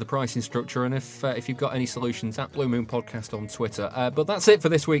the pricing structure, and if you've got any solutions at Blue Moon Podcast on Twitter. But that's it for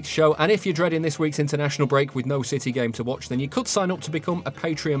this week's show. And if you're dreading this week's international break with no City game to watch, then you could sign up to become a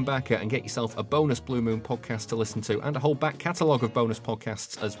Patreon backer and get yourself a bonus Blue Moon podcast to listen to, and a whole back catalogue of bonus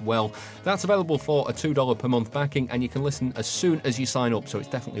podcasts as well. That's available for a $2 per month backing, and you can listen as soon as you sign up. So it's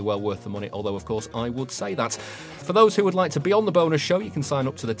definitely well worth the money. Although, of course, I would say that. For those who would like subscribe to Beyond the Bonus Show, you can sign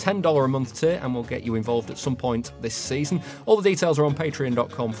up to the $10 a month tier and we'll get you involved at some point this season. All the details are on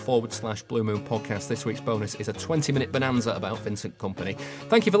patreon.com/Blue Moon Podcast. This week's bonus is a 20-minute bonanza about Vincent Kompany.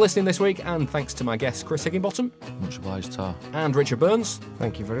 Thank you for listening this week, and thanks to my guests Chris Higginbottom. Much obliged, Tar. And Richard Burns.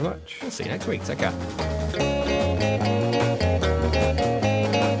 Thank you very much. We'll see you next week. Take care.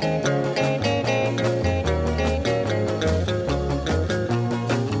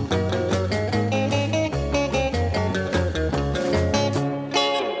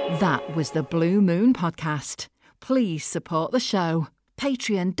 That was the Blue Moon Podcast. Please support the show.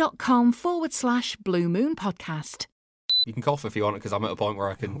 Patreon.com/Blue Moon Podcast. You can cough if you want, because I'm at a point where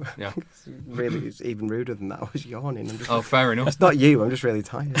I can, yeah. Really, it's even ruder than that. I was yawning. Oh, fair enough. It's not you, I'm just really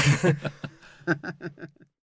tired.